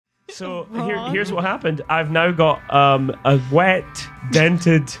So here's what happened. I've now got a wet,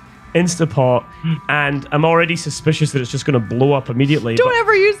 dented Instapot, and I'm already suspicious that it's just going to blow up immediately. Don't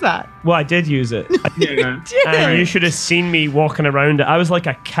ever use that. Well, I did use it. And you should have seen me walking around it. I was like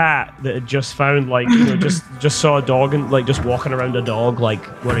a cat that had just found, like, you know, just saw a dog and like just walking around a dog. Like,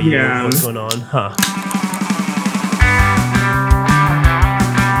 what are you? What's going on? Huh?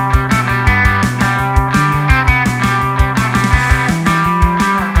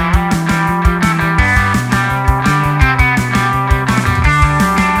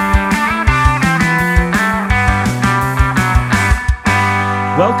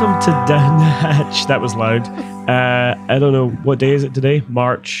 Welcome to Down the Hatch. That was loud. I don't know, what day is it today?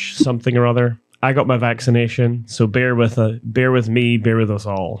 March something or other. I got my vaccination, so bear with me, bear with us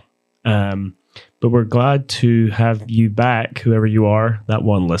all. But we're glad to have you back, whoever you are, that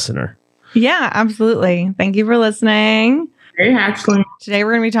one listener. Yeah, absolutely. Thank you for listening. Hey, Hatchling. Today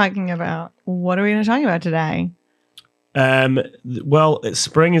we're going to be talking about, what are we going to talk about today? Well,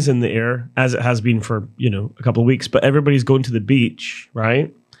 spring is in the air, as it has been for, a couple of weeks, but everybody's going to the beach,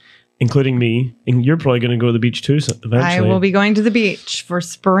 right? Including me. And you're probably going to go to the beach too eventually. I will be going to the beach for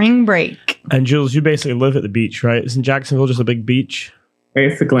spring break. And Jules, you basically live at the beach, right? Isn't Jacksonville just a big beach?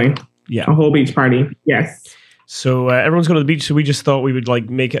 Basically. Yeah. A whole beach party. Yes. So everyone's going to the beach, so we just thought we would like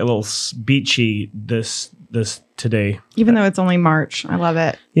make it a little beachy this today. Even though it's only March. I love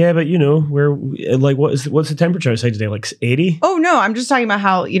it. Yeah, but we're like, what's the temperature outside today? Like 80? Oh no, I'm just talking about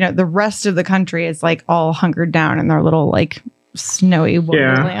how, the rest of the country is like all hunkered down in their little like snowy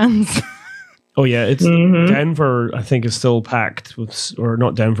wonderlands. Yeah. Oh yeah, it's Denver, I think, is still packed with, or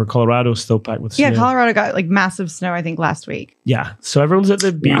not Denver, Colorado is still packed with snow. Yeah, Colorado got like massive snow, I think, last week. Yeah, so everyone's at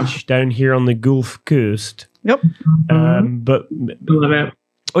the beach down here on the Gulf Coast. Yep. But love it.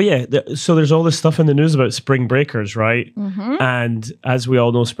 Oh yeah, so there's all this stuff in the news about spring breakers, right? Mm-hmm. And as we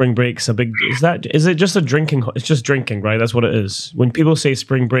all know, spring break's a big. Is it just a drinking? It's just drinking, right? That's what it is. When people say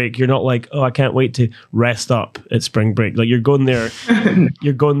spring break, you're not like, oh, I can't wait to rest up at spring break. Like you're going there,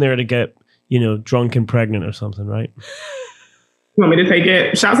 to get drunk and pregnant or something, right? You want me to take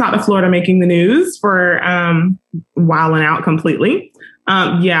it? Shouts out to Florida making the news for wilding out completely.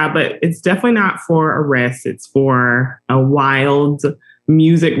 Yeah, but it's definitely not for a rest. It's for a wild,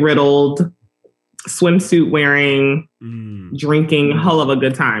 music-riddled, swimsuit-wearing, drinking, hell of a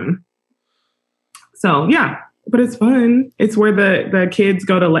good time. So, yeah, but it's fun. It's where the kids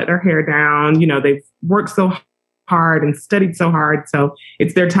go to let their hair down. They've worked so hard and studied so hard. So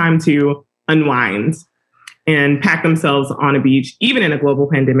it's their time to unwind and pack themselves on a beach, even in a global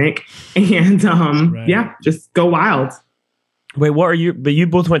pandemic. And, just go wild. Wait, but you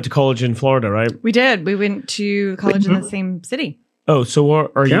both went to college in Florida, right? We did. We went to college in the same city. Oh, so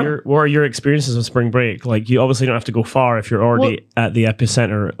what are your experiences of spring break? Like, you obviously don't have to go far if you're already at the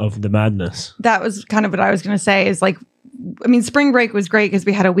epicenter of the madness. That was kind of what I was going to say is like, I mean, spring break was great because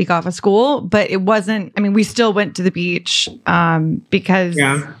we had a week off of school, but it wasn't, I mean, we still went to the beach because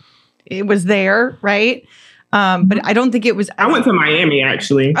it was there, right? But I don't think it was. I went to Miami,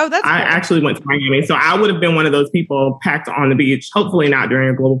 actually. Oh, that's cool. I actually went to Miami. So I would have been one of those people packed on the beach, hopefully not during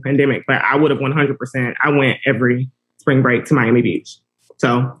a global pandemic, but I would have 100%. I went every spring break to Miami Beach.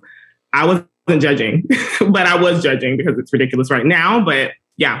 So I wasn't judging, but I was judging because it's ridiculous right now. But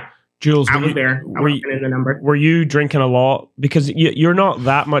yeah, Jules, I was there. I wasn't in the number. Were you drinking a lot? Because you're not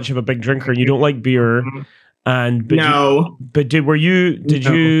that much of a big drinker. You don't like beer. Did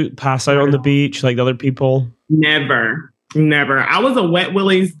you pass out on the beach like the other people? Never. I was a wet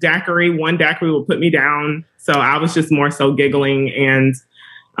Willie's daiquiri. One daiquiri will put me down. So I was just more so giggling and,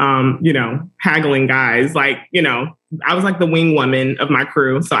 haggling guys. Like, I was like the wing woman of my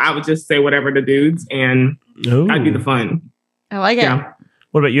crew. So I would just say whatever to dudes and I'd be the fun. I like it. Yeah.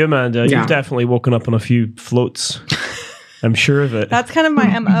 What about you, Amanda? Yeah. You've definitely woken up on a few floats. I'm sure of it. That's kind of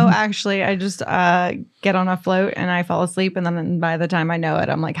my MO, actually. I just get on a float and I fall asleep. And then by the time I know it,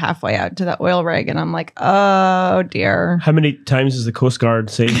 I'm like halfway out to the oil rig. And I'm like, oh, dear. How many times has the Coast Guard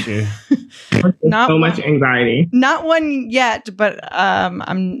saved you? Not so much anxiety. Not one yet, but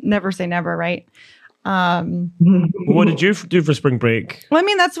I'm never say never, right? What did you do for spring break? Well, I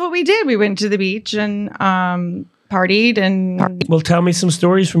mean, that's what we did. We went to the beach and partied and... Well, tell me some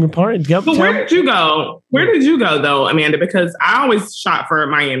stories from your party. So where did you go? Where did you go, though, Amanda? Because I always shot for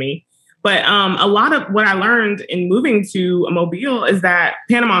Miami. But a lot of what I learned in moving to Mobile is that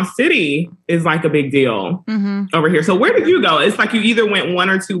Panama City is like a big deal over here. So where did you go? It's like you either went one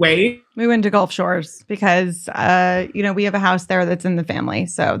or two ways. We went to Gulf Shores because, we have a house there that's in the family.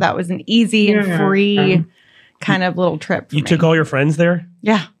 So that was an easy and free kind of little trip for You took all your friends there?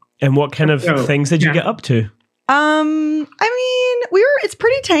 Yeah. And what kind of things did you get up to? I mean, it's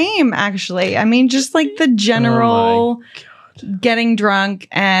pretty tame actually. I mean, just like the general getting drunk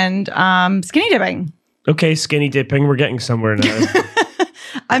and skinny dipping. Okay, skinny dipping. We're getting somewhere now.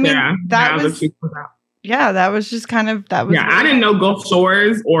 I mean, that was just kind of that was. Yeah, I didn't know Gulf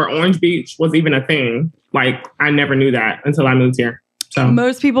Shores or Orange Beach was even a thing. Like, I never knew that until I moved here. So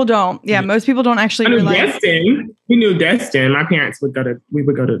most people don't. Yeah, most people don't actually realize. Destin. We knew Destin. We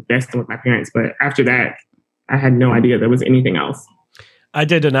would go to Destin with my parents, but after that, I had no idea there was anything else. I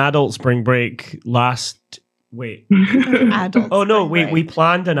did an adult spring break we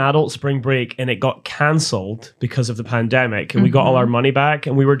planned an adult spring break and it got cancelled because of the pandemic, and we got all our money back,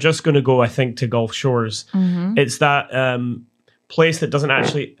 and we were just going to go, I think, to Gulf Shores. It's that place that doesn't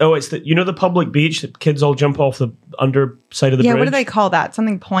actually it's the public beach that kids all jump off the underside of the bridge. What do they call that?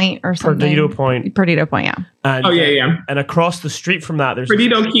 Something Point or something? Perdido Point, yeah. And, and across the street from that there's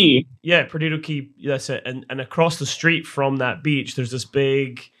Perdido Key. Yeah, Perdido Key, that's it. And across the street from that beach there's this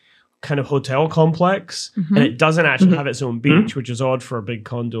big kind of hotel complex, and it doesn't actually have its own beach, which is odd for a big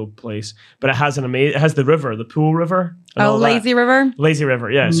condo place, but it has it has the river, the Pool River. Lazy River,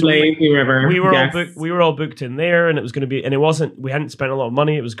 yeah. So Lazy River. We were all booked in there, and it was going to be, and we hadn't spent a lot of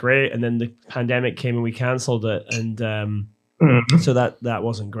money. It was great, and then the pandemic came and we cancelled it, and so that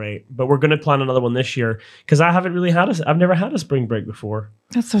wasn't great. But we're going to plan another one this year because I've never had a spring break before.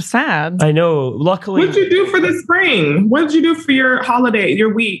 That's so sad. I know. Luckily, what did you do for the spring? What did you do for your holiday,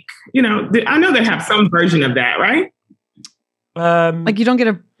 your week? I know they have some version of that, right? Like you don't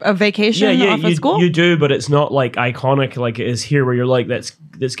get a vacation off of school? You do, but it's not like iconic like it is here, where you're like, let's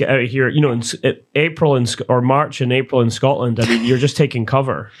get out of here. In April or March in April in Scotland, I mean, you're just taking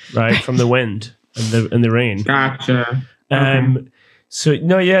cover, right, from the wind and the rain. Gotcha. So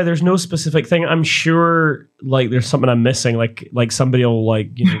no, there's no specific thing. I'm sure like there's something I'm missing. Like somebody will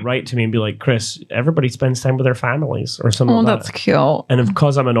write to me and be like, Chris, everybody spends time with their families or something. Oh, that's cute. And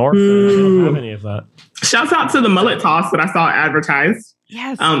because I'm an orphan, I don't have any of that. Shouts out to the mullet toss that I saw advertised.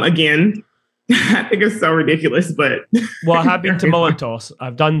 Yes. Again, I think it's so ridiculous, but well, I have been to mullet toss.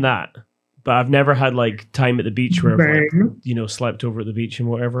 I've done that, but I've never had like time at the beach where I've slept over at the beach and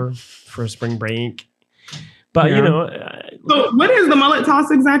whatever for a spring break. But, So what is the mullet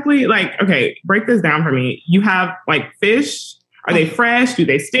toss exactly? Like, okay, break this down for me. You have like fish. Are they fresh? Do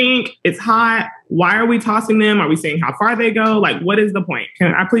they stink? It's hot. Why are we tossing them? Are we saying how far they go? Like, what is the point?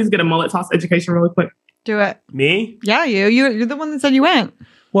 Can I please get a mullet toss education really quick? Do it. Me? Yeah, you're the one that said you went.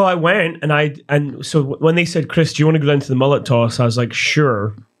 Well, I went and so when they said, Chris, do you want to go down to the mullet toss? I was like,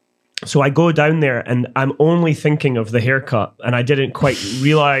 sure. So I go down there and I'm only thinking of the haircut, and I didn't quite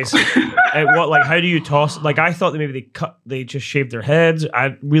realize how do you toss? Like, I thought that maybe they just shaved their heads.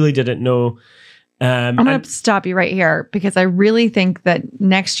 I really didn't know. I'm going to stop you right here because I really think that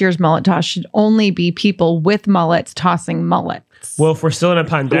next year's mullet toss should only be people with mullets tossing mullets. Well, if we're still in a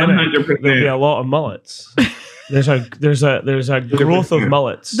pandemic, 100%. There'll be a lot of mullets. There's a growth of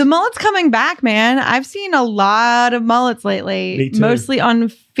mullets. The mullet's coming back, man. I've seen a lot of mullets lately, mostly on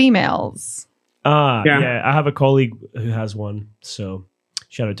females. Yeah. I have a colleague who has one, so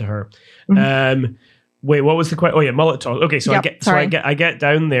shout out to her. Wait, what was the question? Oh yeah, mullet toss. Okay, so I get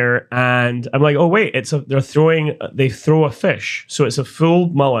down there and I'm like, oh wait, they throw a fish, so it's a full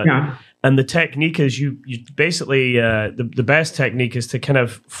mullet. Yeah. And the technique is you basically the best technique is to kind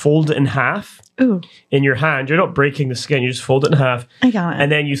of fold it in half. Ooh. In your hand. You're not breaking the skin, you just fold it in half. I got it.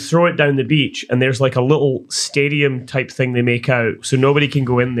 And then you throw it down the beach, and there's like a little stadium type thing they make out, so nobody can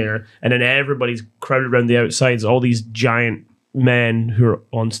go in there, and then everybody's crowded around the outsides. All these giant men who are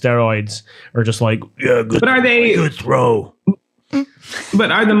on steroids are just like, yeah, good. But are they good throw?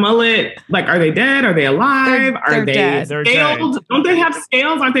 But are the mullet, like, are they dead? Are they alive? They're dead. Scaled? Dead. Don't they have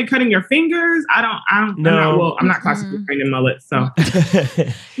scales? Aren't they cutting your fingers? I'm not classically trained in mullets, so.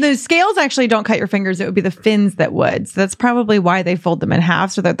 The scales actually don't cut your fingers. It would be the fins that would. So that's probably why they fold them in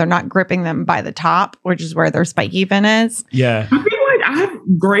half, so that they're not gripping them by the top, which is where their spiky fin is. Yeah. I feel like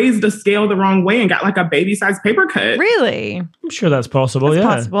I've grazed a scale the wrong way and got like a baby-sized paper cut. Really? I'm sure that's possible. That's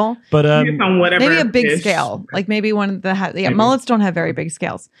yeah, possible. But maybe a big scale, like maybe one of the mullets don't have very big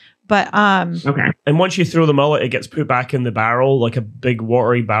scales. But okay. And once you throw the mullet, it gets put back in the barrel, like a big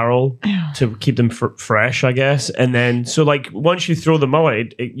watery barrel, to keep them fresh, I guess. And then so like once you throw the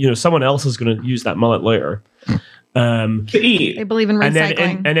mullet, someone else is going to use that mullet later. To eat. They believe in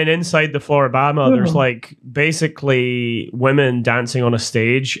recycling. And then inside the Floribama, there's like basically women dancing on a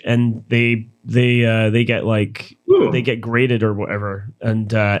stage, and they get like they get graded or whatever, and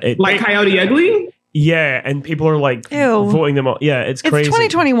Coyote Ugly. Yeah, and people are like voting them out. Yeah, it's crazy. It's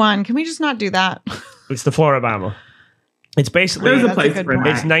 2021. Can we just not do that? It's the Floribama. It's basically There's a That's place good for point. that.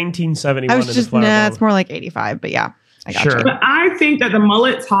 it's 1971. I was in just, the Flower it's Bowl. more like 85, but yeah, I got Sure. you. But I think that the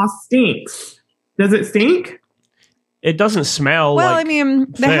mullet toss stinks. Does it stink? It doesn't smell Well, like I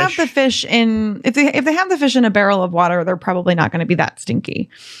mean, they have the fish in, if they have the fish in a barrel of water, they're probably not going to be that stinky.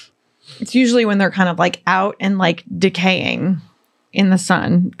 It's usually when they're kind of like out and like decaying in the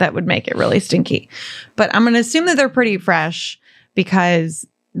sun that would make it really stinky. But I'm going to assume that they're pretty fresh because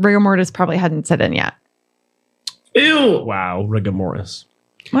rigor mortis probably hadn't set in yet. Ew. wow, rigor mortis.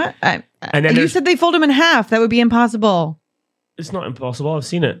 What? And then You there's- said they fold them in half. That would be impossible. It's not impossible. I've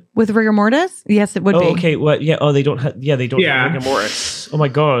seen it. With rigor mortis? Yes, it would be. Oh, okay. What? Yeah. Oh, they don't have. Yeah, they don't Yeah. have rigor mortis. Oh my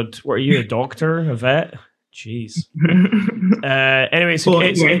god. What are you, a doctor, a vet? Jeez. Anyway, so Well,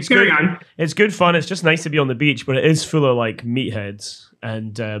 it's, anyway, it's carry good. on. It's good fun. It's just nice to be on the beach, but it is full of like meatheads.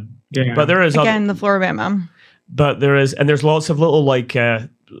 And Yeah. but there is Again, the Floribama. there's lots of little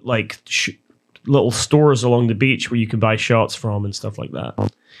little stores along the beach where you can buy shots from and stuff like that.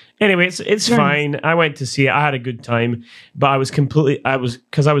 Anyway, it's Nice. fine. I went to see it. I had a good time, but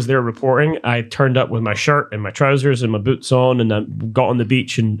because I was there reporting. I turned up with my shirt and my trousers and my boots on, and I got on the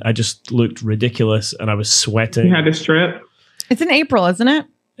beach and I just looked ridiculous, and I was sweating. You had to strip. It's in April, isn't it?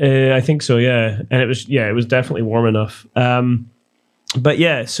 I think so, yeah. And it was definitely warm enough. But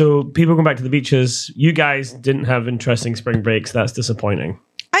yeah, so people going back to the beaches. You guys didn't have interesting spring breaks. That's disappointing.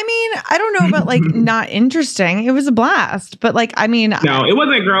 I mean, I don't know about like not interesting. It was a blast, but like, I mean, No, it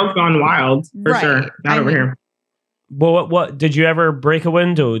wasn't Girls Gone Wild for Right. sure. Not I over mean- here. Well, what did you ever break a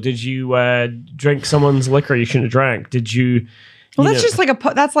window? Did you drink someone's liquor you shouldn't have drank? Did you? well, you that's know,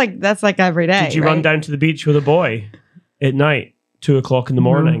 just like that's like every day. Did you right? run down to the beach with a boy at night, 2:00 in the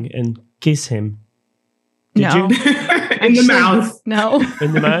morning, and kiss him? Did No. you? In the Actually- mouth. No,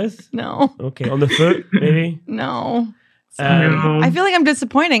 In the mouth? no, Okay, on the foot, maybe. no. Um, I feel like I'm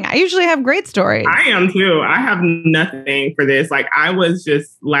disappointing. I usually have great stories. I am too. I have nothing for this. Like I was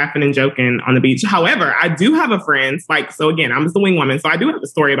just laughing and joking on the beach. However, I do have a friend. Like, so again, I'm just the wing woman. So I do have a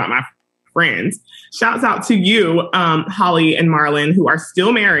story about my friends. Shouts out to you, Holly and Marlon, who are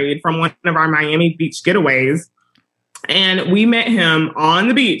still married from one of our Miami Beach getaways. And we met him on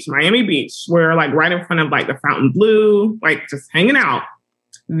the beach, Miami Beach. We're like right in front of like the Fontainebleau, like just hanging out.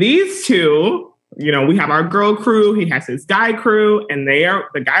 These two, you know, we have our girl crew, he has his guy crew, and the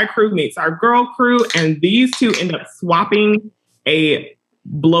guy crew meets our girl crew, and these two end up swapping a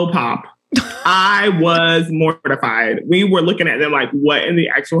blow pop. I was mortified. We were looking at them like, what in the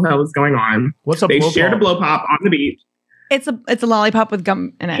actual hell is going on? what's a They blow shared a pop? blow pop on the beach. It's a lollipop with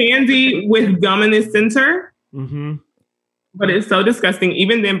gum in it. Candy with gum in the center. Mm-hmm. But it's so disgusting.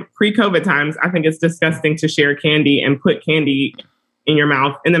 Even then, pre-COVID times, I think it's disgusting to share candy and put candy in your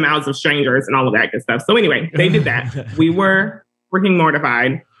mouth, in the mouths of strangers and all of that good stuff. So anyway, they did that. We were freaking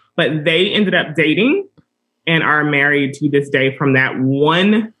mortified, but they ended up dating and are married to this day from that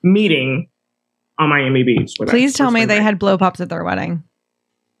one meeting on Miami Beach. with us Please for tell me spring they break. had blow pops at their wedding.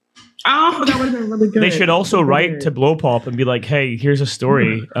 Oh, that would have been really good. They should also write to Blow Pop and be like, "Hey, here's a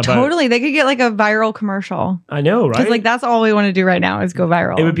story about." Totally, they could get like a viral commercial. I know, right? Because like that's all we want to do right now is go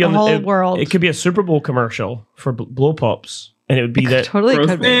viral. it would be the on whole it, world. It could be a Super Bowl commercial for Blow Pops, and it would be that. totally gross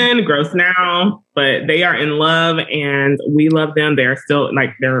could be. then, gross now, but they are in love and we love them. They're still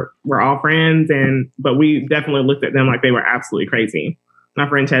like we're all friends, but we definitely looked at them like they were absolutely crazy. My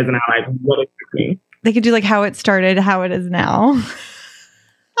friend Ches and I like, what is happening? They could do like how it started, how it is now.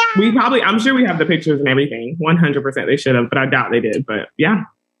 I'm sure we have the pictures and everything. 100% they should have, but I doubt they did. But yeah.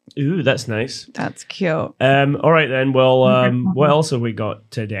 Ooh, that's nice. That's cute. All right then. Well, what else have we got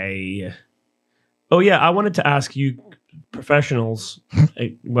today? Oh yeah, I wanted to ask you, professionals.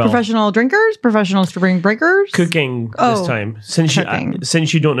 Professional drinkers, professional spring breakers. Cooking this Oh, time. Since cooking.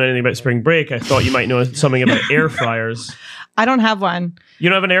 you don't know anything about spring break, I thought you might know something about air fryers. I don't have one. You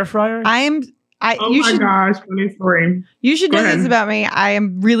don't have an air fryer? Oh you my should gosh, funny story. you should Go know this ahead. about me. I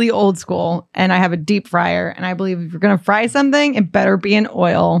am really old school and I have a deep fryer. And I believe if you're gonna fry something, it better be in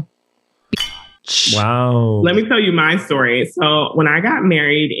oil. Wow. Let me tell you my story. So when I got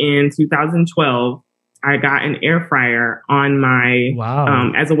married in 2012, I got an air fryer on my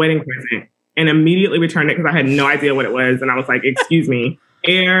as a wedding present and immediately returned it because I had no idea what it was. And I was like, excuse me,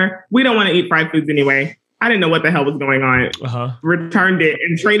 we don't want to eat fried foods anyway. I didn't know what the hell was going on. Returned it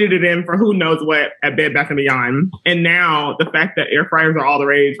and traded it in for who knows what at Bed Bath & Beyond. And now the fact that air fryers are all the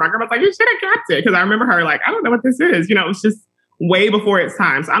rage, my grandma's like, you should have kept it. Because I remember her like, I don't know what this is. You know, it's just way before its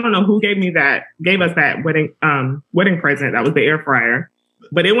time. So I don't know who gave us that wedding present. That was the air fryer.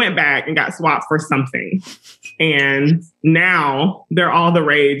 But it went back and got swapped for something. And now they're all the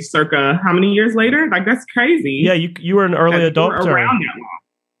rage circa how many years later? Like, that's crazy. Yeah, you were an early adopter. Around that long.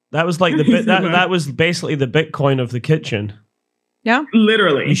 That was like the bit that was basically the Bitcoin of the kitchen. Yeah,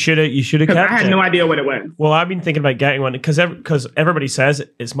 literally. You should have kept I had it. no idea what it was. Well, I've been thinking about getting one because everybody says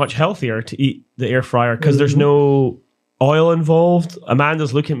it's much healthier to eat the air fryer because there's no oil involved.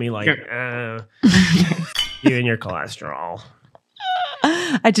 Amanda's looking at me like, you and your cholesterol.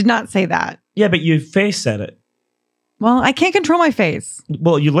 I did not say that. Yeah, but your face said it. Well, I can't control my face.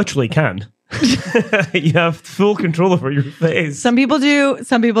 Well, you literally can. You have full control over your face. Some people do,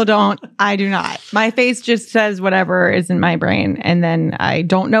 some people don't. I do not. My face just says whatever is in my brain, and then I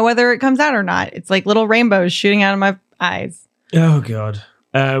don't know whether it comes out or not. It's like little rainbows shooting out of my eyes. Oh, God.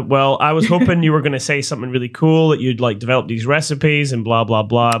 Well, I was hoping you were going to say something really cool, that you'd like develop these recipes and blah, blah,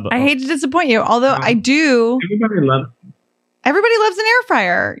 blah. But I hate to disappoint you, although I do. Everybody loves an air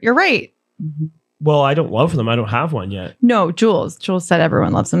fryer. You're right. Well, I don't love them. I don't have one yet. No, Jules. Jules said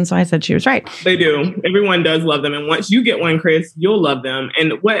everyone loves them, so I said she was right. They do. Everyone does love them. And once you get one, Chris, you'll love them.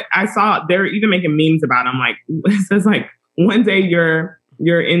 And what I saw, they're even making memes about them. Like, it says like, one day you're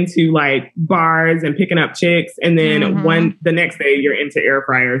into like bars and picking up chicks. And then the next day you're into air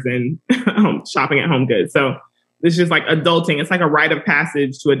fryers and shopping at Home Goods. So it's just like adulting. It's like a rite of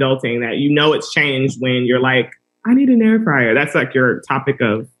passage to adulting that it's changed when you're like, I need an air fryer. That's like your topic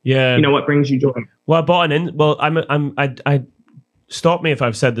of, what brings you joy. Well, I bought I stop me if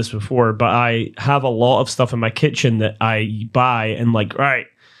I've said this before, but I have a lot of stuff in my kitchen that I buy and like, right,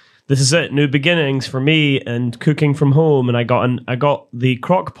 this is it, new beginnings for me and cooking from home. And I got the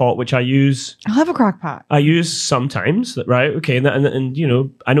crock pot, which I use. I love a crock pot. I use sometimes, right? Okay. And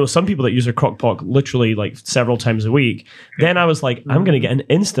I know some people that use a crock pot literally like several times a week. Then I was like, I'm going to get an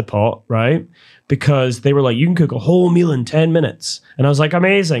Instapot, right? Because they were like, you can cook a whole meal in 10 minutes. And I was like,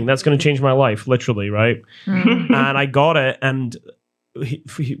 amazing. That's going to change my life, literally, right? And I got it. And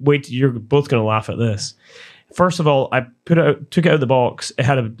wait, you're both going to laugh at this. First of all, I took it out of the box. It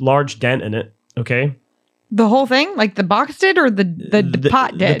had a large dent in it. Okay. The whole thing? Like the box did or the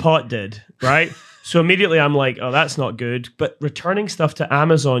pot did? The pot did, right? So immediately I'm like, oh, that's not good. But returning stuff to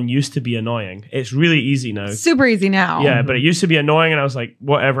Amazon used to be annoying. It's really easy now. Super easy now. Yeah, but it used to be annoying. And I was like,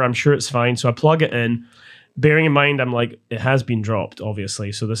 whatever, I'm sure it's fine. So I plug it in. Bearing in mind, I'm like, it has been dropped,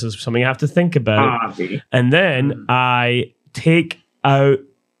 obviously. So this is something I have to think about. And then I take out,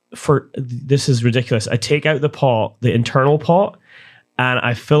 this is ridiculous. I take out the pot, the internal pot, and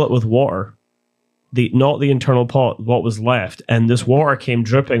I fill it with water. Not the internal pot, what was left. And this water came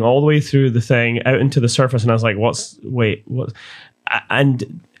dripping all the way through the thing out into the surface. And I was like, what?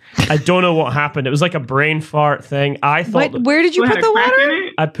 And I don't know what happened. It was like a brain fart thing. I thought. Where did you put the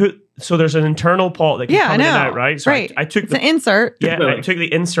water? So there's an internal pot that can come in and out, right? So right. I took it's an insert. Yeah, I took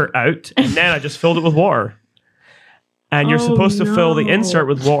the insert out and then I just filled it with water. And you're supposed to fill the insert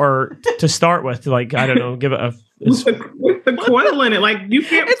with water to start with, like, I don't know, give it a... With the coil in it, like, you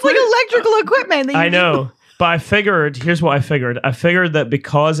can't... It's like electrical equipment. I know, but I figured, here's what I figured. I figured that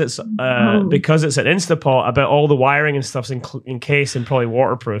because it's an Instapot, about all the wiring and stuff's encased and probably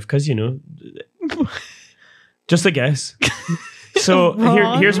waterproof, because, just a guess.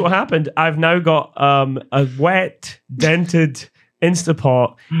 So here's what happened. I've now got a wet, dented...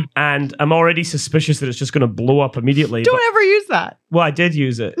 Instapot, and I'm already suspicious that it's just going to blow up immediately. Don't ever use that. Well, I did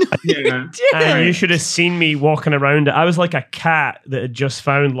use it. And you should have seen me walking around it. I was like a cat that had just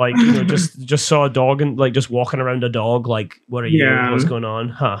found, like, just saw a dog and like just walking around a dog. Like, what are you? What's going on?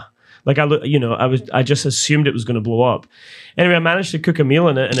 Huh? Like I just assumed it was going to blow up. Anyway, I managed to cook a meal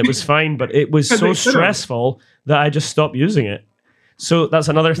in it, and it was fine. But it was so stressful that I just stopped using it. So that's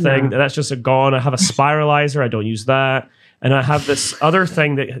another thing. That's just gone. I have a spiralizer. I don't use that. And I have this other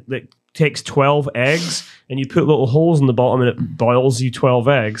thing that takes 12 eggs, and you put little holes in the bottom, and it boils you 12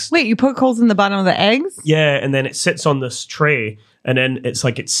 eggs. Wait, you put holes in the bottom of the eggs? Yeah, and then it sits on this tray, and then it's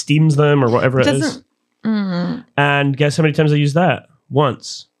like it steams them or whatever it is. And guess how many times I use that?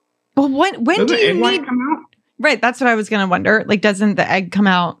 Once. Well, when do you need... come out? Right, that's what I was going to wonder. Like, doesn't the egg come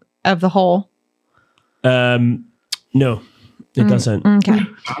out of the hole? No. It doesn't. Okay.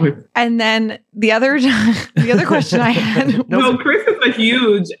 And then the other question I had.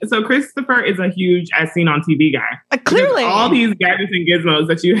 Christopher is a huge as seen on TV guy. Clearly. All these gadgets and gizmos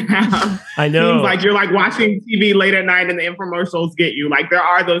that you have. I know. Seems like you're like watching TV late at night and the infomercials get you. Like there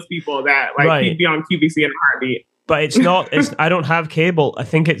are those people that like he'd be on QVC in a heartbeat. But it's not. I don't have cable. I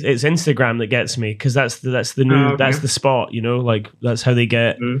think it's Instagram that gets me because that's the new that's the spot. Like that's how they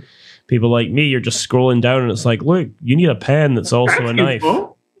get. People like me, you're just scrolling down and it's like, look, you need a pen that's also a knife.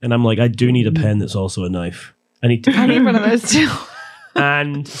 And I'm like, I do need a pen that's also a knife. I need one of those too.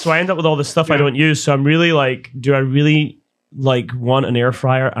 And so I end up with all this stuff I don't use. So I'm really like, do I really like want an air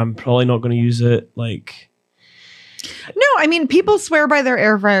fryer? I'm probably not going to use it. Like, No, I mean, people swear by their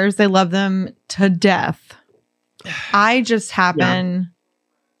air fryers. They love them to death. I just happen...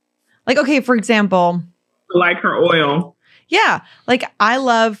 Like, okay, for example... Like her oil. Yeah. Like, I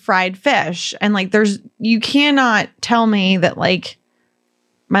love fried fish. And, like, you cannot tell me that, like,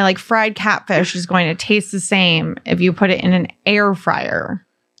 my, like, fried catfish is going to taste the same if you put it in an air fryer.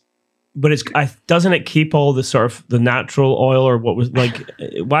 But doesn't it keep all the sort of the natural oil or what was, like,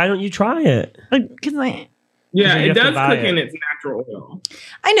 why don't you try it? Because yeah, it does cook in its natural oil.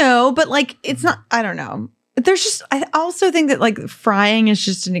 I know, but, like, it's not, I don't know. I also think that like frying is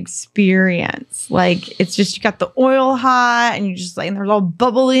just an experience. Like it's just, you got the oil hot and you just like, and there's all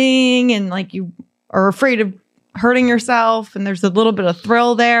bubbling and like you are afraid of hurting yourself. And there's a little bit of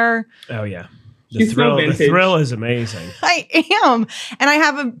thrill there. Oh yeah. The thrill is amazing. I am. And I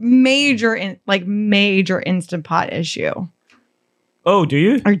have a major Instant Pot issue. Oh, do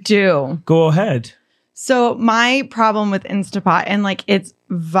you? I do. Go ahead. So my problem with Instant Pot and like its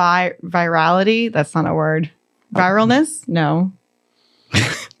virality, that's not a word. Viralness? No.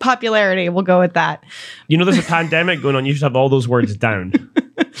 Popularity, we'll go with that. You know, there's a pandemic going on. You should have all those words down.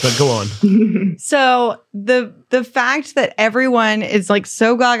 But go on. So the fact that everyone is like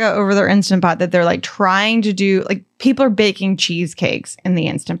so gaga over their Instant Pot that they're like trying to do, like people are baking cheesecakes in the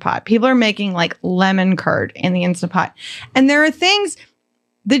Instant Pot. People are making like lemon curd in the Instant Pot. And there are things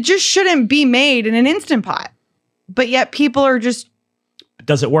that just shouldn't be made in an Instant Pot. But yet people are just...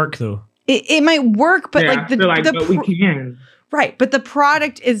 Does it work though? It might work, but like but we can. Right. But the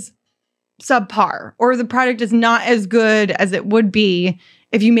product is subpar, or the product is not as good as it would be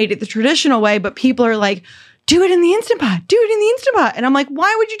if you made it the traditional way. But people are like, do it in the Instant Pot. Do it in the Instant Pot. And I'm like,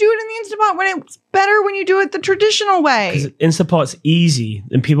 why would you do it in the Instant Pot when it's better when you do it the traditional way? Because Instant Pot's easy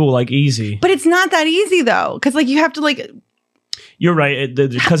and people like easy. But it's not that easy though. Because like you have to like... You're right,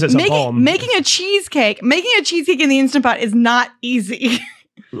 because it's a bomb. Making a cheesecake in the Instant Pot is not easy.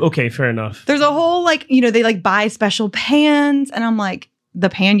 Okay, fair enough. There's a whole like, you know, they like buy special pans, and I'm like, the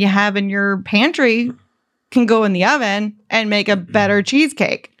pan you have in your pantry can go in the oven and make a better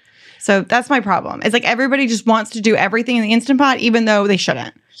cheesecake. So that's my problem. It's like everybody just wants to do everything in the Instant Pot, even though they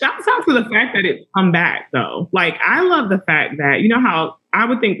shouldn't. Shouts out to the fact that it's come back though. Like I love the fact that, you know how I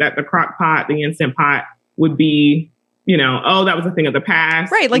would think that the crock pot, the Instant Pot would be, you know, oh, that was a thing of the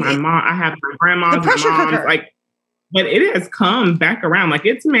past. Right. Like I have my grandma's, the pressure cooker. Like, but it has come back around. Like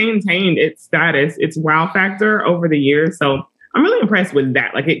it's maintained its status, its wow factor over the years. So I'm really impressed with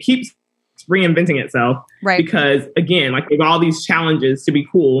that. Like it keeps reinventing itself. Right. Because again, like there's all these challenges to be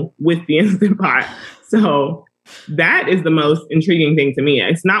cool with the Instant Pot. So that is the most intriguing thing to me.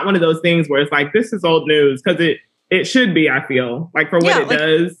 It's not one of those things where it's like, this is old news, because it should be, I feel, like for what it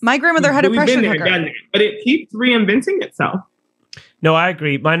does. My grandmother had a pressure cooker. Done that, but it keeps reinventing itself. No, I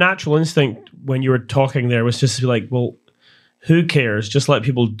agree. My natural instinct when you were talking there was just to be like, well, who cares? Just let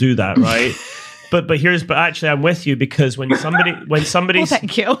people do that, right? but actually I'm with you, because when somebody well,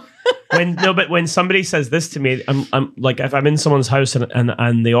 thank you. when somebody says this to me, I'm like, if I'm in someone's house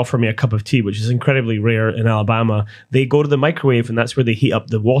and they offer me a cup of tea, which is incredibly rare in Alabama, they go to the microwave and that's where they heat up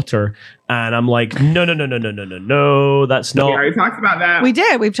the water. And I'm like, no, that's not. We already talked about that. We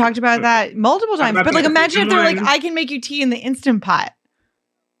did. We've talked about that multiple times. But like, imagine if they're like, I can make you tea in the Instant Pot.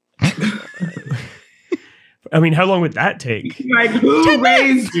 I mean, how long would that take? Like, who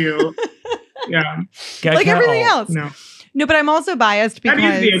raised you? Yeah. Like everything else. No, but I'm also biased because...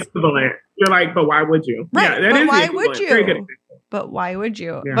 That is the equivalent. You're like, but why would you? Right, yeah, but why would you? Very good. But why would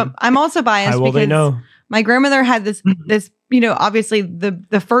you? Yeah. But I'm also biased because my grandmother had this, you know, obviously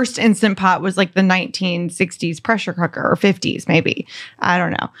the first Instant Pot was like the 1960s pressure cooker, or 50s maybe. I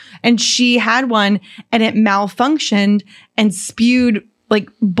don't know. And she had one and it malfunctioned and spewed like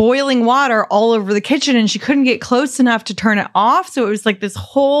boiling water all over the kitchen, and she couldn't get close enough to turn it off. So it was like this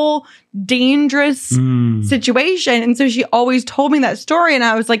whole dangerous situation. And so she always told me that story. And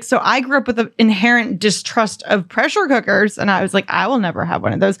I was like, so I grew up with an inherent distrust of pressure cookers. And I was like, I will never have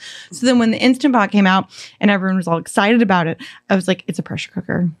one of those. So then when the Instant Pot came out and everyone was all excited about it, I was like, it's a pressure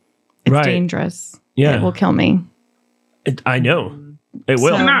cooker. It's dangerous. Yeah. It will kill me. I know. It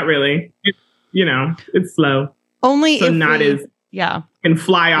will. So, not really. It's slow. Only so if not as... Yeah. And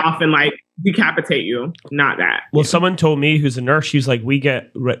fly off and like decapitate you. Not that. Well, someone told me who's a nurse, she's like, we get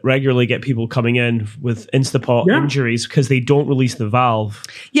regularly get people coming in with Instant Pot injuries because they don't release the valve.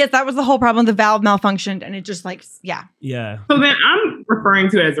 Yes, that was the whole problem. The valve malfunctioned and it just like, yeah. Yeah. So then I'm referring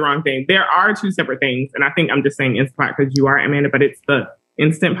to it as the wrong thing. There are two separate things. And I think I'm just saying Instant Pot because you are, Amanda, but it's the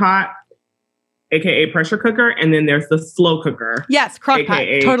Instant Pot, AKA pressure cooker. And then there's the slow cooker. Yes, crock pot.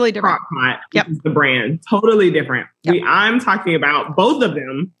 Totally different. Crock pot, which is the brand. Totally different. Yep. I'm talking about both of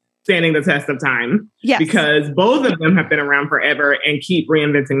them standing the test of time. Yes. Because both of them have been around forever and keep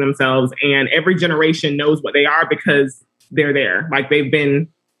reinventing themselves. And every generation knows what they are because they're there. Like they've been,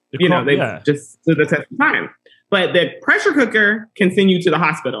 they've just stood the test of time. But the pressure cooker can send you to the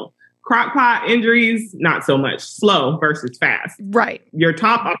hospital. Crock pot injuries, not so much. Slow versus fast. Right. Your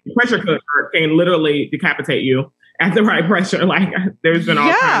top of the pressure cooker can literally decapitate you at the right pressure. Like there's been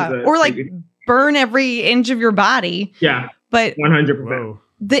all kinds of... Or like burn every inch of your body. Yeah. But 100%.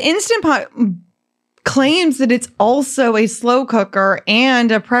 The Instant Pot claims that it's also a slow cooker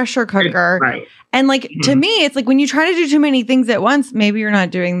and a pressure cooker. Right. And like, to me, it's like when you try to do too many things at once, maybe you're not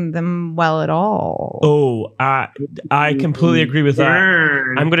doing them well at all. Oh, I completely agree with that.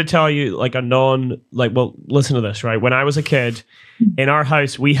 I'm going to tell you like listen to this, right? When I was a kid, in our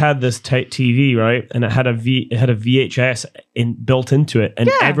house, we had this TV, right? And it had a VHS built into it. And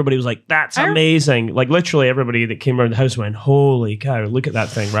everybody was like, that's amazing. Like literally everybody that came around the house went, holy cow, look at that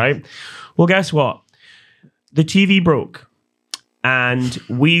thing, right? Well, guess what? The TV broke. And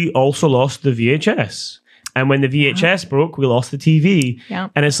we also lost the VHS. And when the VHS broke, we lost the TV. Yeah.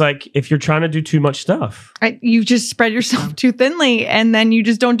 And it's like, if you're trying to do too much stuff. You just spread yourself too thinly and then you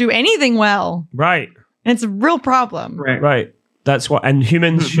just don't do anything well. Right. And it's a real problem. Right. That's what, and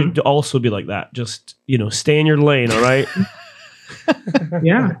humans should also be like that. Just, stay in your lane, all right?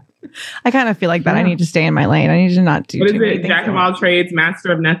 Yeah. I kind of feel like that. I need to stay in my lane. I need to not do too many things. Jack of all trades,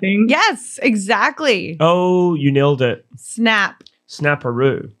 master of nothing? Yes, exactly. Oh, you nailed it.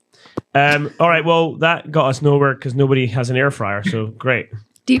 Snapperoo. All right, well, that got us nowhere because nobody has an air fryer, so great.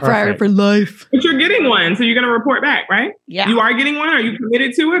 Deep fryer for life. But you're getting one, so you're going to report back, right? Yeah. You are getting one? Are you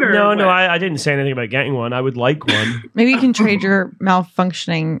committed to it? Or No, I didn't say anything about getting one. I would like one. Maybe you can trade your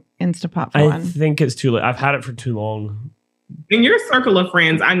malfunctioning Instapot for one. I think it's too late. I've had it for too long. In your circle of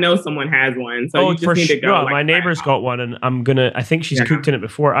friends, I know someone has one, so you just need to go. No, my neighbor's got one, and I think she's cooked in it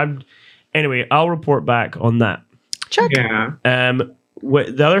before. Anyway, I'll report back on that. Check. Yeah.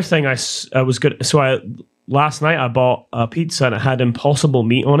 The other thing I was good. So last night I bought a pizza and it had Impossible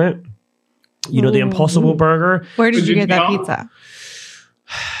meat on it. The Impossible Burger. Where did you get that pizza?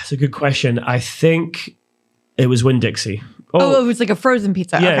 It's a good question. I think it was Winn-Dixie. Oh, it was like a frozen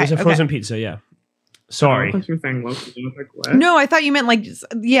pizza. Yeah, it was a frozen pizza. Yeah. Sorry. I thought you were saying locally. I was like, what? No, I thought you meant like a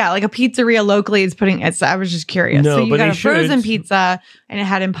pizzeria locally is putting it. So I was just curious. No, so you but got a frozen pizza and it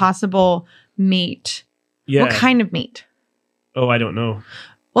had Impossible meat. Yeah. What kind of meat? Oh, I don't know.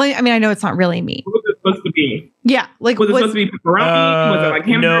 Well, I mean, I know it's not really meat. What was it supposed to be? Yeah, like was it supposed to be pepperoni? Was it like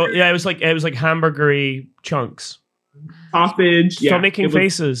hamburger? No, yeah, it was like hamburgery chunks. Sausage. Stop making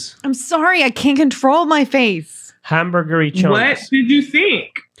faces. I'm sorry, I can't control my face. Hamburgery chunks. What did you think?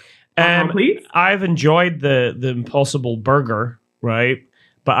 Please. I've enjoyed the Impossible Burger, right?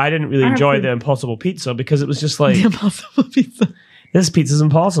 But I didn't really enjoy the Impossible Pizza because it was just like the Impossible Pizza. This pizza's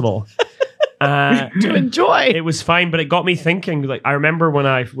impossible. To enjoy. It was fine, but it got me thinking. Like I remember when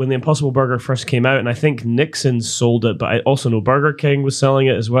the Impossible Burger first came out, and I think Nixon sold it, but I also know Burger King was selling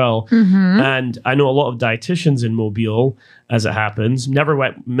it as well. Mm-hmm. And I know a lot of dietitians in Mobile, as it happens. Never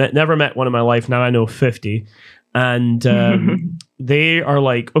met one in my life. Now I know 50, and they are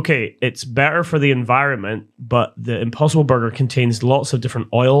like, okay, it's better for the environment, but the Impossible Burger contains lots of different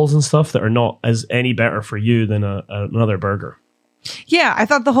oils and stuff that are not as any better for you than another burger. Yeah, I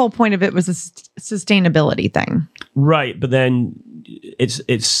thought the whole point of it was a sustainability thing. Right, but then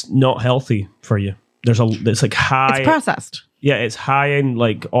it's not healthy for you. It's like high. It's processed. Yeah, it's high in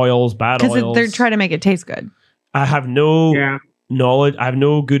like oils, bad oils. Because they're trying to make it taste good. I have no knowledge. I have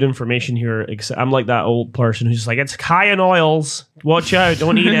no good information here. Except I'm like that old person who's just like, it's high in oils. Watch out!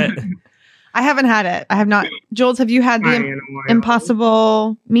 Don't eat it. I haven't had it. I have not. Jules, have you had the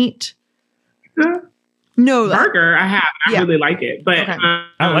Impossible meat? No. Burger, I have. I really like it. But I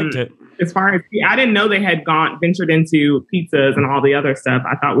liked it. As far as, I didn't know they had ventured into pizzas and all the other stuff.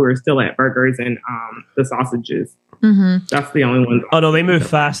 I thought we were still at burgers and the sausages. Mm-hmm. That's the only one. Oh, no, they move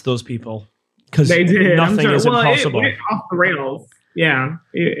fast, those people. Because they did. Nothing is impossible. It went off the rails. Yeah.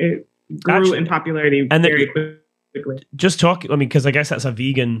 It grew in popularity very quickly. Just talk, because I guess that's a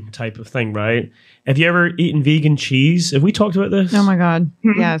vegan type of thing, right? Have you ever eaten vegan cheese? Have we talked about this? Oh my God.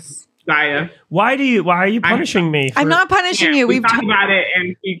 Yes. Gaia. Why are you punishing me? I'm not punishing you. We've talked about it,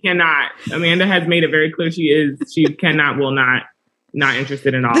 and she cannot. Amanda has made it very clear she will not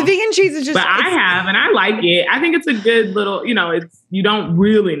interested in all. The vegan cheese is just. But I have, and I like it. I think it's a good little. It's you don't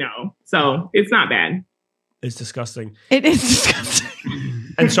really know, so it's not bad. It's disgusting. It is disgusting.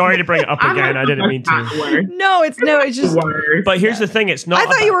 And sorry to bring it up again. I didn't mean to. No, it's just. But here's the thing: it's not. I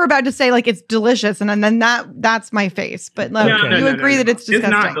thought you were about to say like it's delicious, and then that's my face. But no, you agree that it's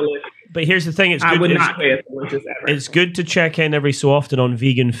disgusting. It's not delicious. But here's the thing: I would not say it's delicious ever. It's good to check in every so often on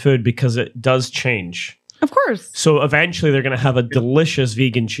vegan food because it does change. Of course. So eventually, they're going to have a delicious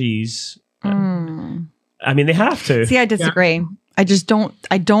vegan cheese. I mean, they have to. See, I disagree. Yeah.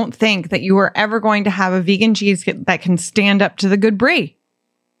 I don't think that you are ever going to have a vegan cheese that can stand up to the good brie.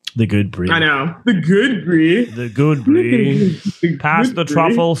 The good brie. I know. The good brie. The good brie. Pass the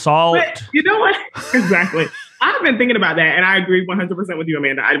truffle salt. But you know what? Exactly. I've been thinking about that, and I agree 100% with you,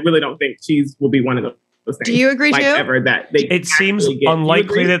 Amanda. I really don't think cheese will be one of those things. Do you agree too? Ever that they it seems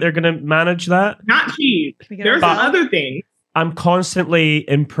unlikely that they're going to manage that. Not cheese. There's other things. I'm constantly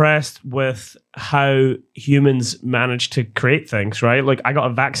impressed with how humans manage to create things, right? Like I got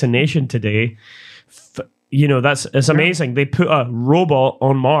a vaccination today. It's amazing. They put a robot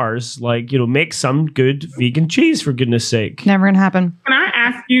on Mars, make some good vegan cheese for goodness sake. Never gonna happen. Can I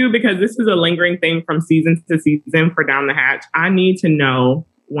ask you, because this is a lingering thing from season to season for Down the Hatch, I need to know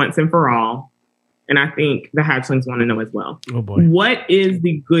once and for all, and I think the hatchlings want to know as well. Oh boy. What is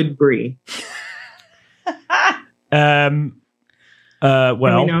the good brie?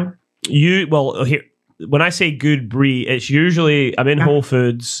 Here, when I say good brie, it's usually I'm in Whole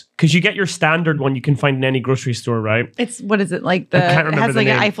Foods because you get your standard one you can find in any grocery store, right? What is it like? It has like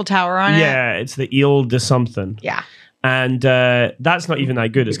an Eiffel Tower on it. Yeah, it's the Ile de something. Yeah, and that's not even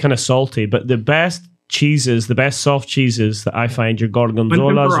that good. It's kind of salty, but the best soft cheeses that I find, your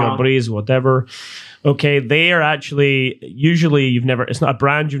gorgonzolas, your bries, whatever. Okay, they are actually usually it's not a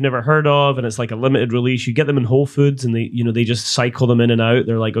brand you've never heard of, and it's like a limited release. You get them in Whole Foods, and they just cycle them in and out.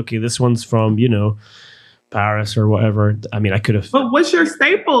 They're like, okay, this one's from Paris or whatever. I mean, I could have. But what's your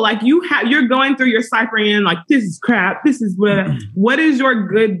staple? Like you're going through your ciphering, like this is crap. This is what is your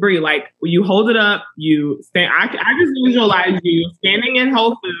good brie? Like you hold it up, you stand. I just visualize you standing in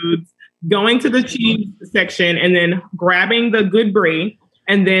Whole Foods, going to the cheese section, and then grabbing the good brie.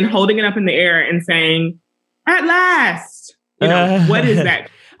 And then holding it up in the air and saying, "At last!" What is that?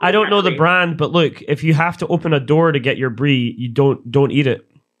 I don't know the brand, but look, if you have to open a door to get your brie, you don't eat it.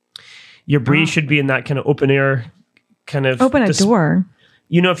 Your brie should be in that kind of open air, kind of open a door.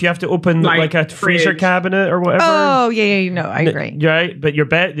 If you have to open like a freezer cabinet or whatever. Oh yeah, I agree. Right, but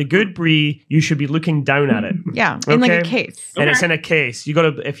the good brie, you should be looking down at it. Yeah, in like a case. And it's in a case. You got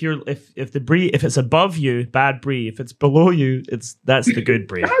to if the brie, if it's above you, bad brie. If it's below you, that's the good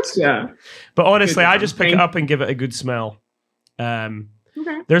brie. Gotcha. But honestly, I just pick it up and give it a good smell. Okay.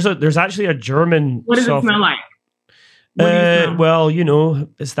 There's actually a German. What does it smell like?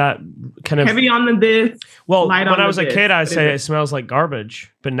 It's that kind of heavy on this. Well, when I was a kid, I'd say it smells like garbage,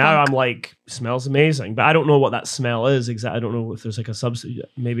 but now I'm like, smells amazing. But I don't know what that smell is exactly. I don't know if there's like a substitute.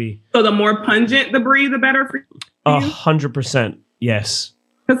 Maybe. So the more pungent the brie, the better for you. 100%, yes.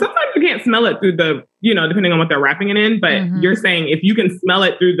 Because sometimes you can't smell it through the, depending on what they're wrapping it in. But you're saying if you can smell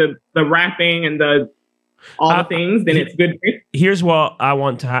it through the wrapping and the things, then it's good. Here's what I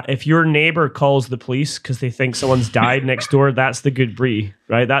want to have. If your neighbor calls the police because they think someone's died next door, that's the good brie,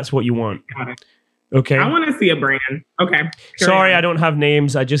 right? That's what you want. Got it. Okay. I want to see a brand. Okay. Sorry, I don't have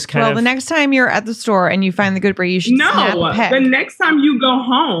names. I just kind of. Well, the next time you're at the store and you find the good brie, you should snap a pic. The next time you go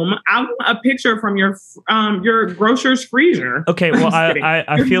home, I want a picture from your grocer's freezer. Okay. Well,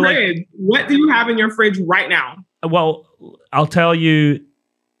 I feel fridge. Like. What do you have in your fridge right now? Well, I'll tell you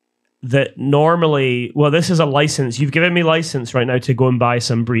that normally, this is a license. You've given me license right now to go and buy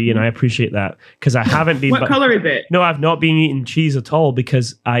some brie, and I appreciate that because I haven't been. What color is it? No, I've not been eating cheese at all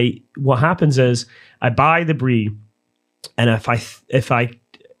because what happens is I buy the brie, and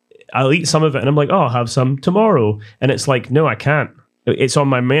I'll eat some of it, and I'm like, I'll have some tomorrow, and it's like, no, I can't. It's on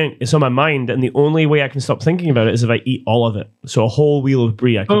my mind. It's on my mind, and the only way I can stop thinking about it is if I eat all of it. So a whole wheel of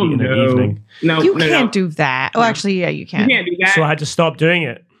brie I can eat in an evening. No, you can't do that. Oh, actually, yeah, you can. You can't do that. So I had to stop doing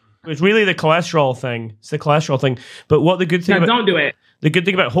it. It's really the cholesterol thing. It's the cholesterol thing. But what the good thing don't do it. The good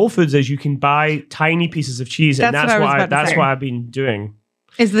thing about Whole Foods is you can buy tiny pieces of cheese, and that's what I've been doing.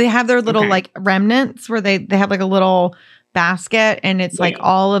 Is they have their little like remnants where they have like a little basket, and it's like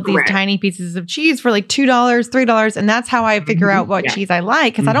all of these tiny pieces of cheese for like $2, $3, and that's how I figure out what cheese I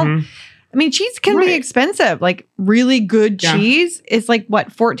like because I don't. I mean, cheese can be expensive. Like really good cheese is like what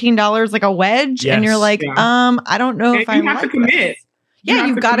 $14 like a wedge, and you're like, I don't know if I have to commit. This. Yeah,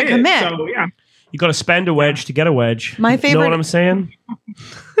 you've got to commit. So, you got to spend a wedge to get a wedge. My favorite. Know what I'm saying?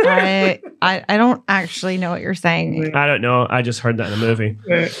 I don't actually know what you're saying. I don't know. I just heard that in a movie.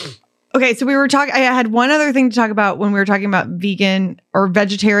 Okay, so we were talking. I had one other thing to talk about when we were talking about vegan or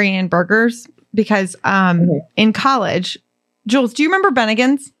vegetarian burgers because in college, Jules, do you remember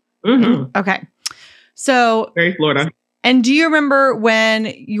Bennigan's? Mm-hmm. Okay, so very Florida. And do you remember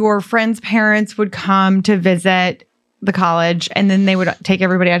when your friends' parents would come to visit? the college, and then they would take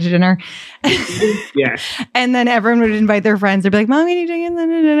everybody out to dinner. Yeah. And then everyone would invite their friends. They'd be like, Mom, can you take in the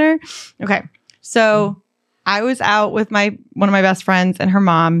dinner? Okay. So I was out with one of my best friends and her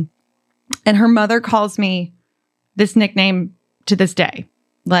mom, and her mother calls me this nickname to this day,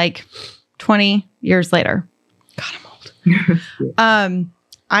 like 20 years later. God, I'm old.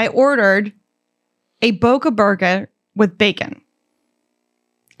 I ordered a Boca Burger with bacon.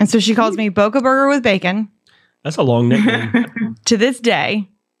 And so she calls me Boca Burger with bacon. That's a long nickname. To this day.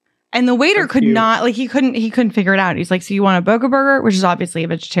 And the waiter could not, like, he couldn't figure it out. He's like, so you want a Boca Burger, which is obviously a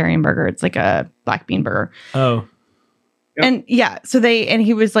vegetarian burger. It's like a black bean burger. Oh. Yep. And yeah, and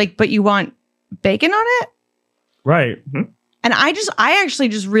he was like, but you want bacon on it? Right. Mm-hmm. And I actually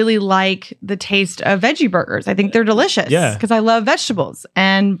just really like the taste of veggie burgers. I think they're delicious. Yeah. Because I love vegetables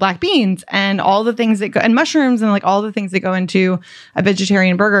and black beans and all the things that go, and mushrooms and like all the things that go into a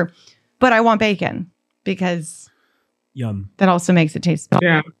vegetarian burger. But I want bacon because yum. That also makes it taste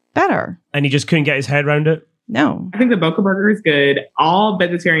better. And he just couldn't get his head around it? No. I think the Boca Burger is good. All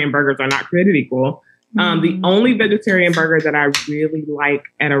vegetarian burgers are not created equal. The only vegetarian burger that I really like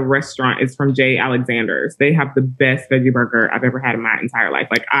at a restaurant is from J. Alexander's. They have the best veggie burger I've ever had in my entire life.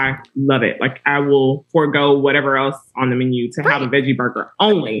 Like, I love it. Like, I will forego whatever else on the menu to have a veggie burger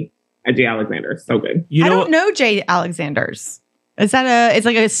only at J. Alexander's. So good. I don't know J. Alexander's. Is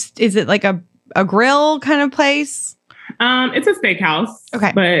it like a grill kind of place? It's a steakhouse.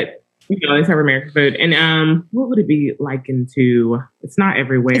 Okay. But they serve American food. And what would it be likened to? It's not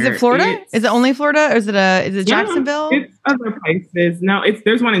everywhere. Is it Florida? Is it only Florida? Or is it Jacksonville? It's other places. No,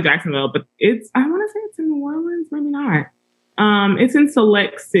 there's one in Jacksonville, but I want to say it's in New Orleans, maybe not. It's in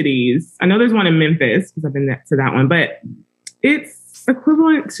select cities. I know there's one in Memphis because I've been to that one, but it's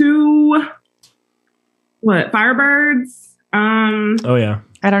equivalent to what? Firebirds. Oh yeah.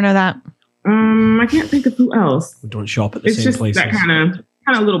 I don't know that. I can't think of who else. We don't shop at the same places. It's just that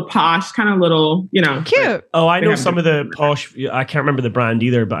kind of little posh, kind of little, cute. Oh, I know some of the posh. I can't remember the brand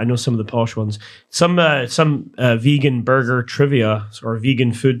either, but I know some of the posh ones. Some vegan burger trivia or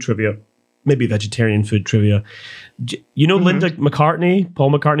vegan food trivia, maybe vegetarian food trivia. You know, Linda McCartney,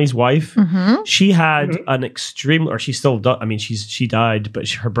 Paul McCartney's wife. Mm-hmm. She had an extreme, or she still does. I mean, she died, but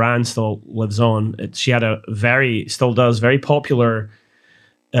her brand still lives on. She had still does very popular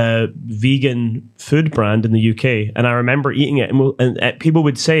vegan food brand in the UK, and I remember eating it, and people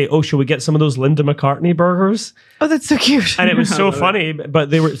would say, "Oh, should we get some of those Linda McCartney burgers?" Oh, that's so cute! And it was so funny, but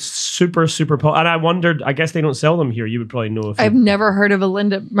they were super popular. And I wondered, I guess they don't sell them here. You would probably know. I've never heard of a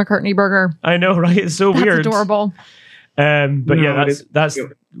Linda McCartney burger. I know, right? It's so that's weird, adorable. But yeah,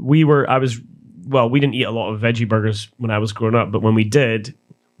 we didn't eat a lot of veggie burgers when I was growing up, but when we did,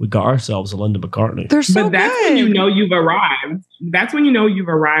 we got ourselves a Linda McCartney. They're so good. But that's when you know you've arrived. That's when you know you've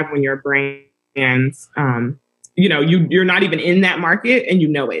arrived, when your brand, you're not even in that market and you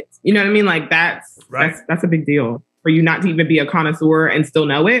know it. You know what I mean? Like that's a big deal. For you not to even be a connoisseur and still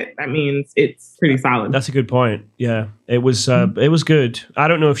know it, that means it's pretty solid. That's a good point. Yeah, it was good. I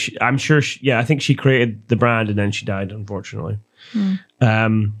don't know if I think she created the brand and then she died, unfortunately.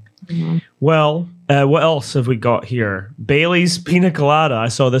 Well, what else have we got here? Bailey's Pina Colada. I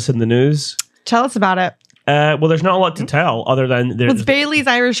saw this in the news. Tell us about it. Well, there's not a lot to tell other than it's Bailey's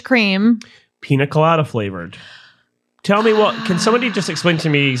Irish Cream. Pina Colada flavored. Tell me can somebody just explain to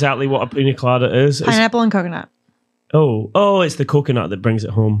me exactly what a Pina Colada is? Pineapple and coconut. Oh, it's the coconut that brings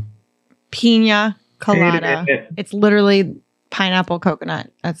it home. Pina Colada. It's literally pineapple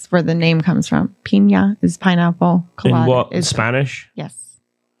coconut. That's where the name comes from. Pina is pineapple. Colada in what? Is Spanish? Yes.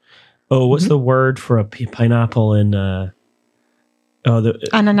 Oh, what's the word for a pineapple in...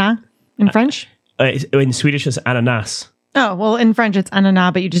 Ananas in French? In Swedish, it's ananas. Oh, well, in French, it's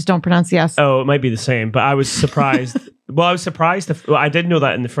ananas, but you just don't pronounce the S. Oh, it might be the same, but I was surprised. I did know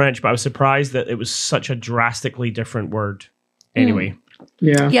that in the French, but I was surprised that it was such a drastically different word. Anyway.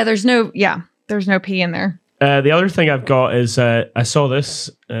 Yeah, there's no P in there. The other thing I've got is, I saw this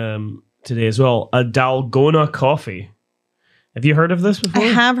today as well, a Dalgona coffee. Have you heard of this before? I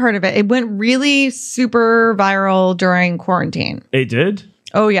have heard of it. It went really super viral during quarantine. It did?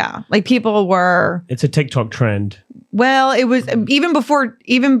 Oh, yeah. Like people were... It's a TikTok trend. Well, it was even before...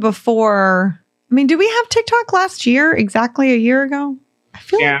 I mean, did we have TikTok last year? Exactly a year ago? I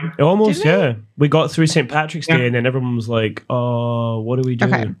feel like... Almost, yeah. We got through St. Patrick's Day and then everyone was like, oh, what do we do?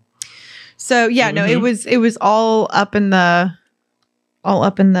 Okay. So, yeah, no, it was all up in the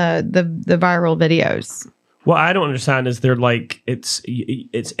viral videos. What I don't understand is they're like, it's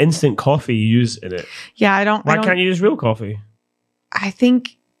instant coffee you use in it. Yeah, Why can't you use real coffee? I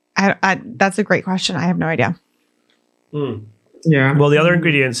think that's a great question. I have no idea. Yeah. Well, the other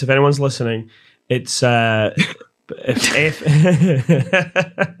ingredients, if anyone's listening, it's If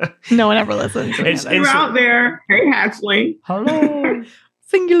No one ever listens. You're out there. Hey, hatchling. Hello.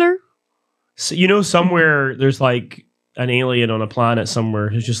 Singular. So, you know, somewhere there's like an alien on a planet somewhere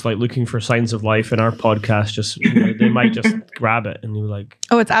who's just like looking for signs of life, and our podcast just they might just grab it and you're like,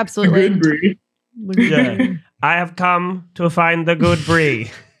 oh, it's absolutely Good breed. yeah, I have come to find the good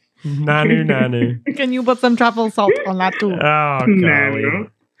brie. Nanu. Can you put some truffle salt on that too? Oh, golly.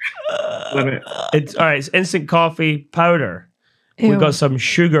 Love it. It's all right. It's instant coffee powder. We've got some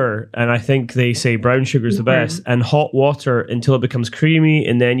sugar, and I think they say brown sugar is the best, and hot water until it becomes creamy,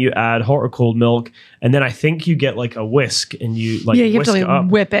 and then you add hot or cold milk, and then I think you get like a whisk, and you like you have whisk to it up,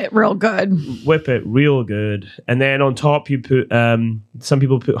 whip it real good. whip it real good, and then on top you put some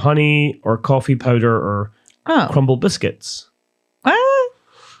people put honey or coffee powder or crumble biscuits. What?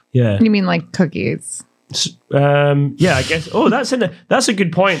 Yeah. You mean like cookies? Yeah, I guess. Oh, that's a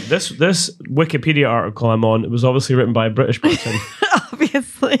good point. This Wikipedia article I'm on, it was obviously written by a British person.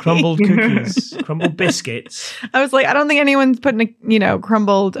 Obviously. Crumbled cookies, crumbled biscuits. I was like, I don't think anyone's putting a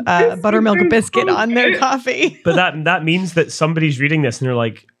crumbled buttermilk biscuit on their coffee. But that means that somebody's reading this and they're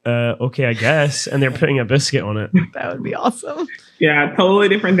like, okay, I guess, and they're putting a biscuit on it. That would be awesome. Yeah, totally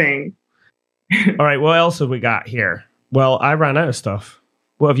different thing. All right, what else have we got here? Well, I ran out of stuff.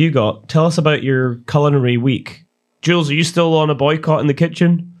 What have you got? Tell us about your culinary week. Jules, are you still on a boycott in the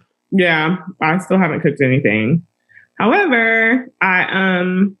kitchen? Yeah, I still haven't cooked anything. However,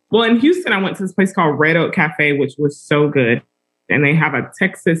 in Houston, I went to this place called Red Oak Cafe, which was so good. And they have a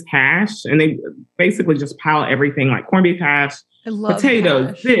Texas hash, and they basically just pile everything like corned beef hash, potatoes,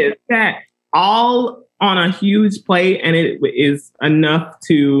 hash. this, that, all on a huge plate. And it is enough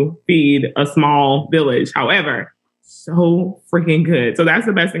to feed a small village. However, so freaking good. So that's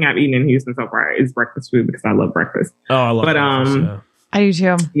the best thing I've eaten in Houston so far is breakfast food because I love breakfast. Oh, I love breakfast, yeah. I do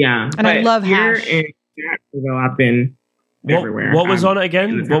too. Yeah. And I love here hash. in Jacksonville, I've been everywhere. What was on it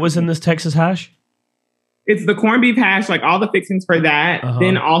again? What was in this Texas hash? It's the corned beef hash, like all the fixings for that.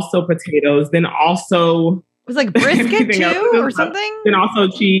 Then also potatoes. Then also it was like brisket too or something? Then also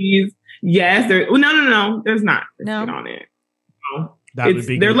cheese. Yes. No. There's not brisket on it. No.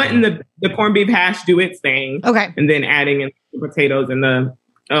 They're letting the corned beef hash do its thing. Okay. And then adding in the potatoes and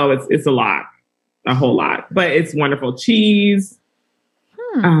it's a lot. A whole lot. But it's wonderful. Cheese.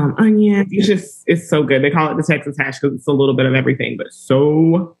 Onions. It's so good. They call it the Texas hash because it's a little bit of everything, but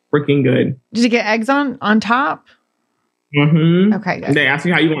so freaking good. Did you get eggs on top? Mm-hmm. Okay, good. They ask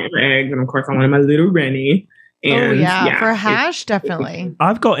you how you want your eggs, and of course I wanted my little Rennie. And for a hash, definitely.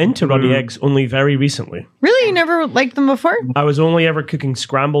 I've got into runny eggs only very recently. Really? You never liked them before? I was only ever cooking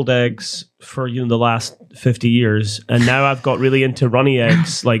scrambled eggs for the last 50 years, and now I've got really into runny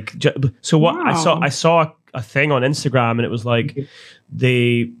eggs. I saw a thing on Instagram, and it was like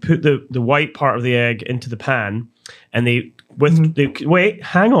they put the white part of the egg into the pan, and wait,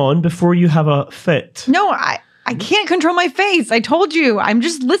 hang on before you have a fit. No, I can't control my face. I told you. I'm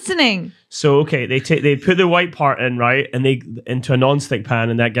just listening. So okay, they put the white part in, right, and they into a non-stick pan,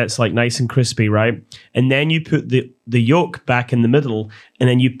 and that gets like nice and crispy, right, and then you put the yolk back in the middle, and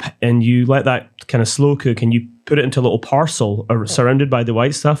then you let that kind of slow cook, and you put it into a little parcel surrounded by the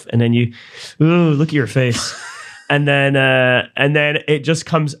white stuff, and then look at your face. And then it just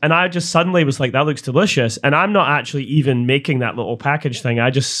comes, and I just suddenly was like, that looks delicious. And I'm not actually even making that little package thing. I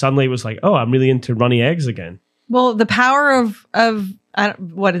just suddenly was like, oh, I'm really into runny eggs again. Well, the power of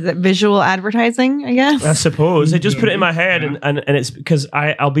what is it? Visual advertising, I guess. I suppose. It just put it in my head, and it's because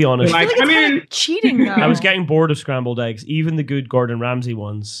I'll be honest. Like, cheating though. I was getting bored of scrambled eggs, even the good Gordon Ramsay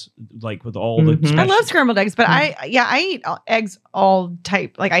ones, like with all the. I love scrambled eggs, but I eat eggs all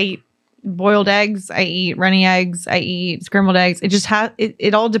type. Like I eat boiled eggs, I eat runny eggs, I eat scrambled eggs. It just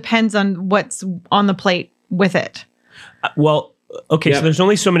it all depends on what's on the plate with it. Well, okay, so there's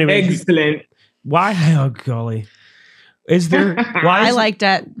only so many ways. Excellent. Why? Oh golly, is there? Why? I liked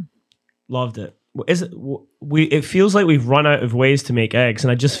it. Loved it. Is it? It feels like we've run out of ways to make eggs,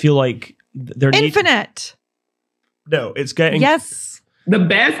 and I just feel like they're infinite. No, it's getting the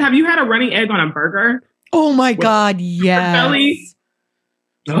best. Have you had a runny egg on a burger? Oh my god, yes.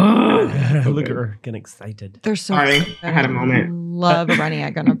 Look at her getting excited. They're so sorry. good. I had a moment. Love a runny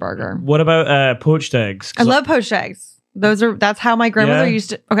egg on a burger. What about poached eggs? I love poached eggs. That's how my grandmother used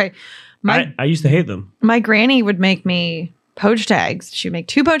to. Okay, I used to hate them. My granny would make me poached eggs. She would make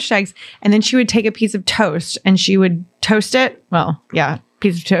 2 poached eggs, and then she would take a piece of toast and she would toast it. Well, yeah,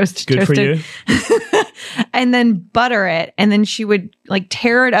 piece of toast. Good for you. And then butter it, and then she would like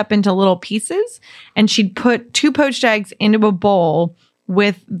tear it up into little pieces, and she'd put 2 poached eggs into a bowl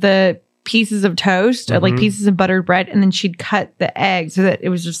with the pieces of toast, like pieces of buttered bread, and then she'd cut the egg so that it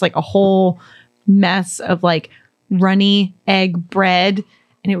was just like a whole mess of like runny egg bread,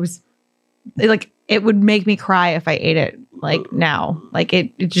 and it would make me cry if I ate it now.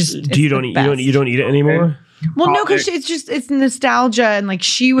 It just you don't eat it anymore? Well, no, because it's nostalgia, and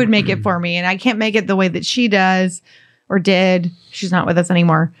she would make it for me, and I can't make it the way that she does or did. She's not with us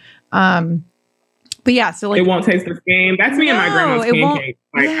anymore. But yeah, so it won't taste the same. That's me and my grandma's pancake.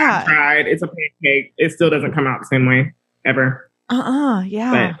 I've tried. It's a pancake. It still doesn't come out the same way ever.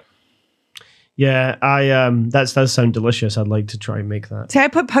 Yeah. But, yeah, that does sound delicious. I'd like to try and make that. See, I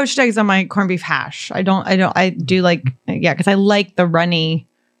put poached eggs on my corned beef hash. I do because I like the runny.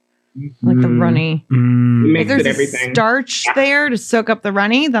 If there's everything. Starch there to soak up the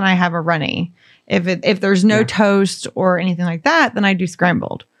runny, then I have a runny. If there's no toast or anything like that, then I do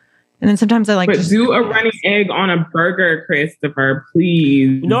scrambled. And then sometimes I But do a runny egg on a burger, Christopher,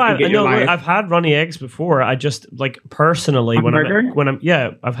 please. No, I've had runny eggs before. I just personally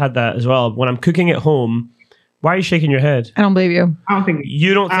I've had that as well. When I'm cooking at home, why are you shaking your head? I don't believe you. I don't think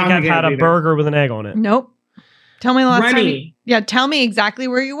you don't think I've had a burger with an egg on it. Nope. Tell me the last time. Tell me exactly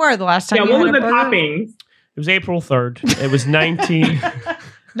where you were the last time. Yeah, what were the toppings? It was April 3rd. It was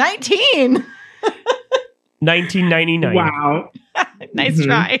 1999. Wow. Nice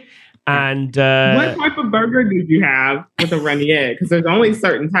try. And what type of burger did you have with a runny egg? Because there's only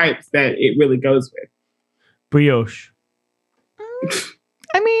certain types that it really goes with. Brioche.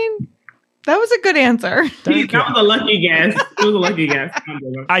 I mean, that was a good answer. That was a lucky guess. It was a lucky guess.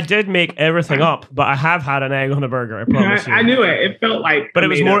 I did make everything up, but I have had an egg on a burger. I promise you. I knew it. It felt like. But it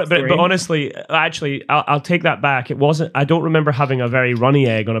was more. But honestly, actually, I'll take that back. It wasn't. I don't remember having a very runny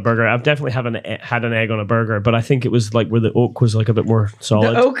egg on a burger. I've definitely had an egg on a burger, but I think it was where the yolk was a bit more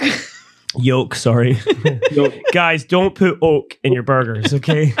solid. The oak. Yolk, sorry. Guys, don't put oak in your burgers,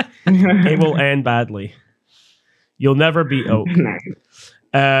 okay? It will end badly. You'll never beat oak.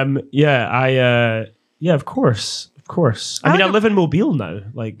 Of course. I mean, I live in Mobile now,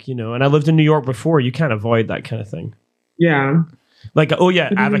 and I lived in New York before. You can't avoid that kind of thing. Yeah.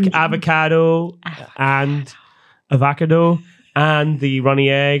 Avocado and the runny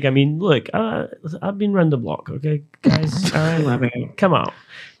egg. I mean, look, I've been round the block, okay, guys? I love it. Come on.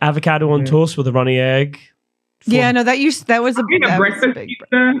 Avocado on toast with a runny egg. Yeah, no, that was a breakfast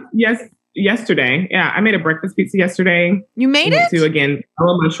pizza. Yesterday. Yeah, I made a breakfast pizza yesterday. You made it? To again,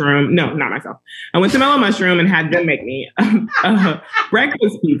 Mellow Mushroom. No, not myself. I went to Mellow Mushroom and had them make me a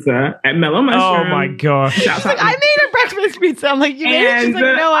breakfast pizza at Mellow Mushroom. Oh my gosh. She's like, I made a breakfast pizza. I'm like, you made it? She's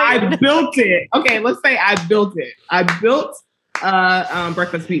like, no, I built it. Okay, let's say I built it. I built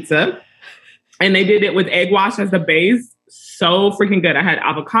breakfast pizza, and they did it with egg wash as the base. So freaking good. I had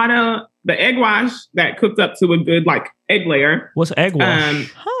avocado, the egg wash that cooked up to a good egg layer. What's egg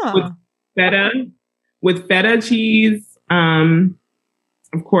wash? With feta cheese,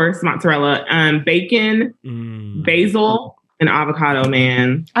 of course, mozzarella, bacon, basil, and avocado,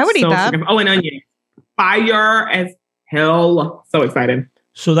 man. I would eat that. Oh, and onion. Fire as hell. So excited.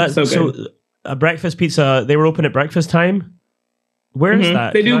 So that's so a breakfast pizza, they were open at breakfast time? Where is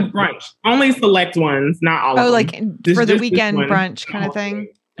that? They do brunch. Only select ones, not all of them. For the weekend brunch kind of thing?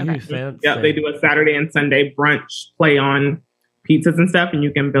 Okay. Yeah, they do a Saturday and Sunday brunch play on pizzas and stuff, and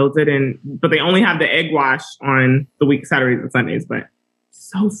you can build it but they only have the egg wash on the week Saturdays and Sundays, but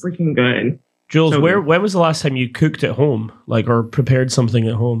so freaking good. Jules, when was the last time you cooked at home, or prepared something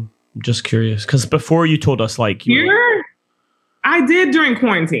at home? I'm just curious, because before you told us I did during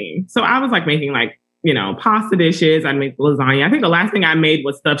quarantine, so I was making pasta dishes. I'd make lasagna. I think the last thing I made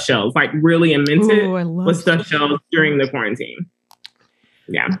was stuffed shells, really immense was stuffed shells during the quarantine.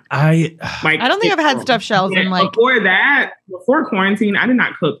 Yeah. I don't think I've had stuffed shells in before quarantine, I did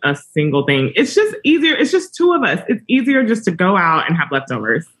not cook a single thing. It's just easier. It's just two of us. It's easier just to go out and have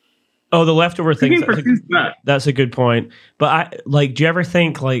leftovers. Oh, the leftover things. That's a good point. But do you ever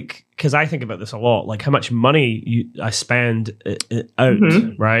think because I think about this a lot, how much money I spend out,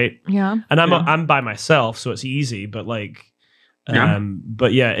 right? Yeah. And I'm by myself, so it's easy, but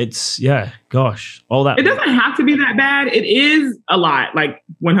but gosh, all that. It doesn't have to be that bad. It is a lot,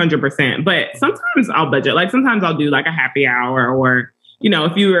 100%. But sometimes I'll budget. Sometimes I'll do a happy hour, or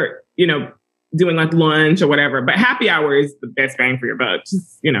if you were doing lunch or whatever. But happy hour is the best bang for your buck.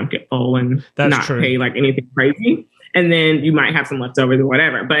 Just get full and not pay anything crazy, and then you might have some leftovers or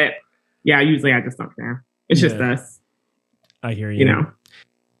whatever. But yeah, usually I just don't care. It's just us. I hear you.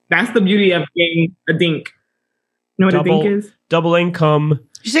 That's the beauty of being a dink. You know what a dink is? Double income.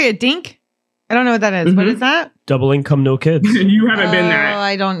 Did you say a dink? I don't know what that is. Mm-hmm. What is that? Double income, no kids. You haven't been that. Oh,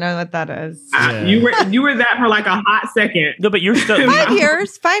 I don't know what that is. You were that for a hot second. No, but you're still 5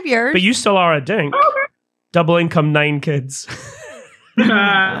 years. 5 years. But you still are a dink. Okay. Double income, 9 kids.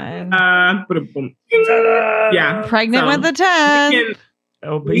 Yeah. Pregnant with a 10.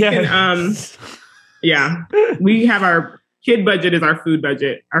 Yeah. We have our kid budget is our food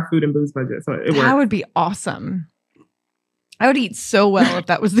budget, our food and booze budget. So it works. That would be awesome. I would eat so well if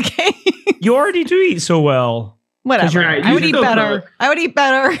that was the case. You already do eat so well. Whatever. Right, I would eat better. I would eat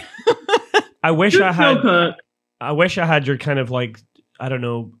better. I wish I had your kind of like, I don't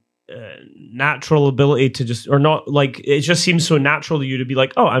know, natural ability to just, or not, like, it just seems so natural to you to be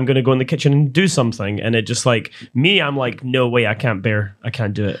like, oh, I'm going to go in the kitchen and do something. And it just like, me, I'm like, no way, I can't do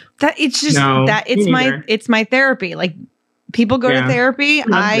it. It's my therapy. Like, people go to therapy.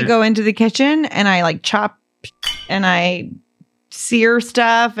 I go into the kitchen and I like chop and I sear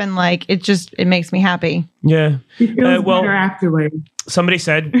stuff, and like it makes me happy. Yeah. Well, afterwards. Somebody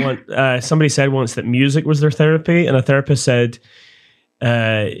said once that music was their therapy, and a therapist said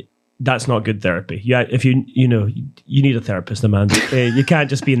that's not good therapy. Yeah, if you need a therapist, Amanda. You can't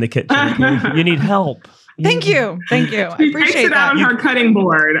just be in the kitchen. You need help. Thank you. I appreciate takes it that. on her cutting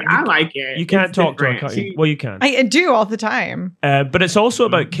board. I like it. You can't talk to her cutting. Well, you can. I do all the time. But it's also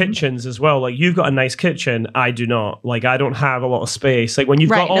about kitchens as well. Like, you've got a nice kitchen. I do not. Like, I don't have a lot of space. Like, when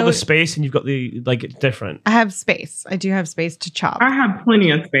you've got all the space and you've got the, like, it's different. I have space. I do have space to chop. I have plenty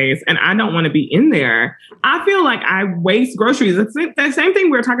of space and I don't want to be in there. I feel like I waste groceries. It's the same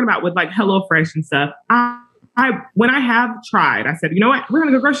thing we were talking about with like HelloFresh and stuff. When I have tried, I said, you know what? We're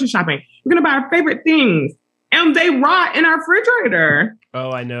going to go grocery shopping. We're going to buy our favorite things. And they rot in our refrigerator. Oh,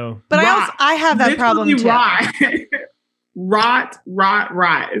 I know. But I have that problem too. Rot.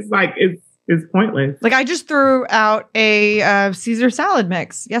 It's like, it's pointless. Like, I just threw out a Caesar salad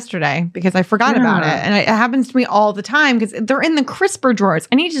mix yesterday because I forgot about it. And it happens to me all the time because they're in the crisper drawers.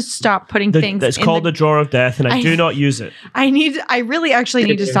 I need to stop putting things It's called the drawer of death, and I do not use it. I really actually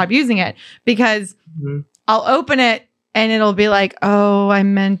need to stop using it because I'll open it and it'll be like, oh, I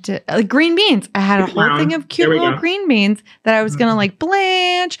meant it. Like green beans. I had a whole thing of cute little green beans that I was going to like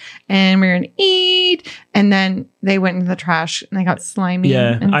blanch and we were going to eat. And then they went into the trash and they got slimy.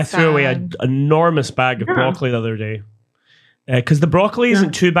 Yeah, I threw away an enormous bag of broccoli the other day. Because the broccoli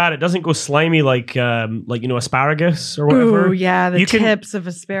isn't too bad. It doesn't go slimy like asparagus or whatever. Oh yeah, tips of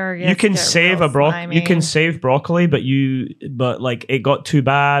asparagus. You can save you can save broccoli, but like it got too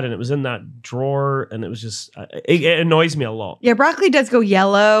bad and it was in that drawer and it was just it annoys me a lot. Yeah, broccoli does go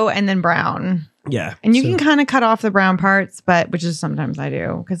yellow and then brown. Yeah, and you can kind of cut off the brown parts, which is sometimes I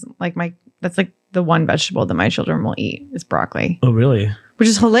do because that's like the one vegetable that my children will eat is broccoli. Oh really? Which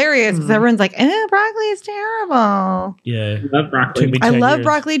is hilarious because everyone's like, broccoli is terrible. Yeah. I love broccoli. I love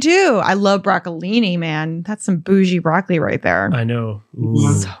broccoli too. I love broccolini, man. That's some bougie broccoli right there. I know.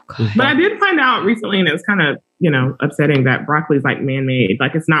 Ooh. So good. But I did find out recently, and it was kind of, upsetting that broccoli is like man-made.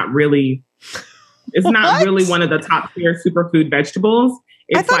 Like it's not really one of the top tier superfood vegetables.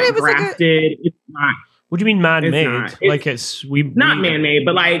 It's like it was grafted. It's not. What do you mean man-made? Not man-made,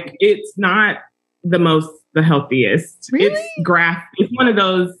 but like it's not the healthiest. Really? It's one of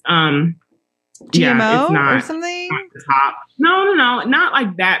those GMO it's not, or something? Not the top. No, not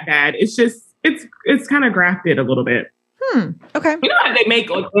like that bad. It's just it's kind of grafted a little bit. Okay. You know how they make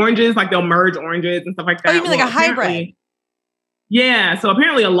like oranges, like they'll merge oranges and stuff like that. Oh, you mean like a hybrid? Yeah. So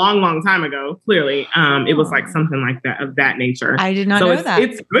apparently a long time ago, clearly, it was like something like that of that nature. I did not know that.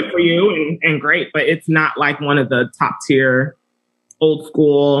 It's good for you and great, but it's not like one of the top tier old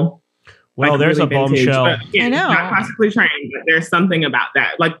school. Well, there's really a bombshell. I know. Not classically trained, but there's something about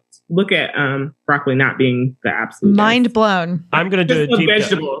that. Like, look at broccoli not being the absolute mind best. blown. I'm going to do a deep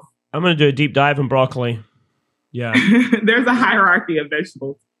vegetables. I'm going to do a deep dive in broccoli. Yeah, there's a hierarchy of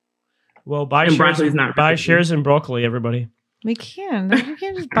vegetables. Well, buy shares in broccoli, everybody. We can. You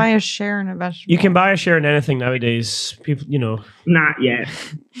can't just buy a share in a vegetable. You can buy a share in anything nowadays. People, Not yet.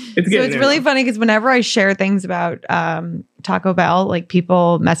 It's really funny because whenever I share things about Taco Bell, like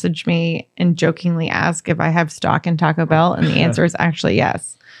people message me and jokingly ask if I have stock in Taco Bell, and the answer is actually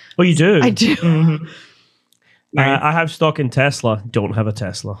yes. Well, you do. I do. Mm-hmm. Nice. I have stock in Tesla. Don't have a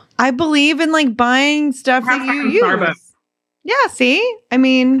Tesla. I believe in like buying stuff that you use. Starbucks. Yeah. See, I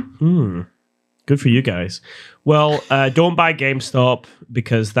mean, good for you guys. Well, don't buy GameStop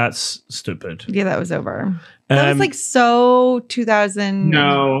because that's stupid. Yeah, that was over. That was like so 2000.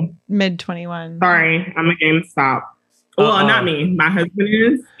 No, mid 21. Sorry, I'm a GameStop. Well, not me. My husband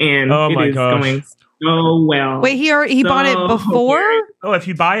is, and going so well. Wait, he bought it before? Oh, if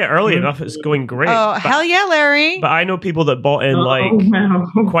you buy it early enough, it's going great. Oh, hell yeah, Larry. But I know people that bought in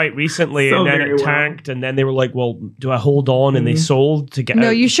quite recently, and then it tanked, and then they were like, well, do I hold on? And they sold to get out.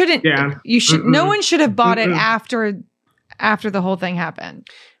 No, you shouldn't. Yeah. You should. No one should have bought it after the whole thing happened.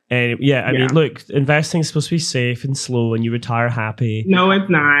 And I mean, look, investing is supposed to be safe and slow, and you retire happy. No, it's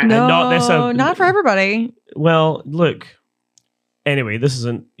not. No, not for everybody. Well, look. Anyway, this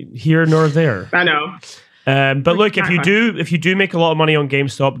isn't here nor there. I know. But look, if you do make a lot of money on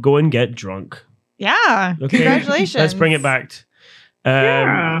GameStop, go and get drunk. Yeah. Okay. Congratulations. Let's bring it back.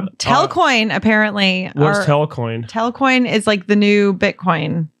 Telcoin, apparently. What's Telcoin? Telcoin is like the new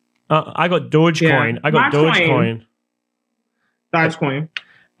Bitcoin. I got Dogecoin. I got Dogecoin. Dogecoin.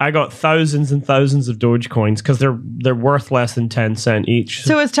 I got thousands and thousands of Dogecoins because they're worth less than 10 cents each.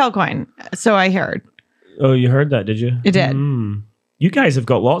 So it's Telcoin. So I heard. Oh, you heard that, did you? It did. You guys have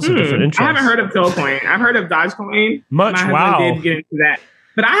got lots of different interests. I haven't heard of Telcoin. I've heard of Dogecoin. My husband did get into that.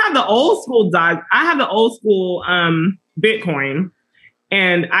 But I have the old school Bitcoin,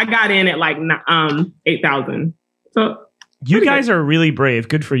 and I got in at like 8,000. So you guys are really brave.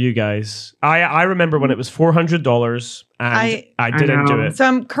 Good for you guys. I remember when it was $400 and I didn't do it. So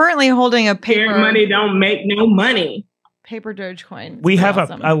I'm currently holding a paper. Money don't make no money. Paper Dogecoin. We have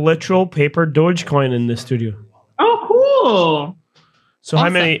a literal paper Dogecoin in the studio. Oh, cool. So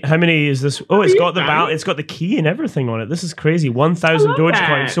awesome. How many is this? Oh, it's got it's got the key and everything on it. This is crazy. 1,000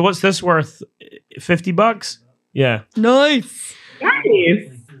 Dogecoin. So what's this worth? $50? Yeah. Nice.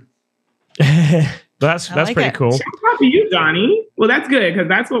 That's pretty cool. Shout out to you, Johnny. Well, that's good because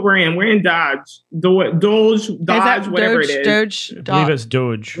that's what we're in. We're in Dodge, whatever it is. Doge. I believe it's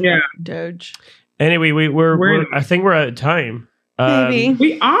Doge. Yeah, Doge. Anyway, we're I think we're out of time. Maybe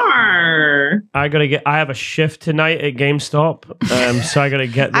we are. I have a shift tonight at GameStop, so I gotta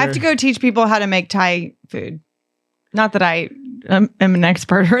get there. I have to go teach people how to make Thai food. Not that I am an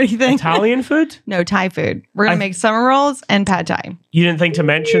expert or anything. Italian food? No, Thai food. We're gonna make summer rolls and pad Thai. You didn't think to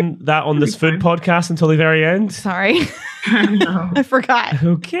mention that on this food podcast until the very end? Sorry, I forgot.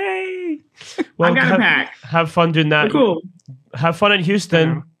 Okay. Well, I got a pack. Have fun doing that. Cool. Have fun in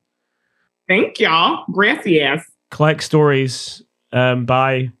Houston. Thank y'all. Gracias. Collect stories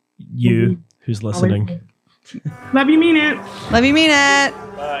by you who's listening. Love you, mean it. Love you, mean it.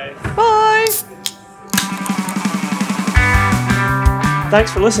 Bye. Bye.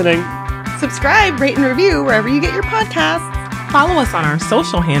 Thanks for listening. Subscribe, rate, and review wherever you get your podcasts. Follow us on our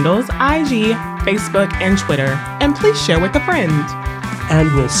social handles, IG, Facebook, and Twitter. And please share with a friend. And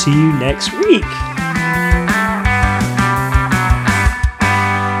we'll see you next week.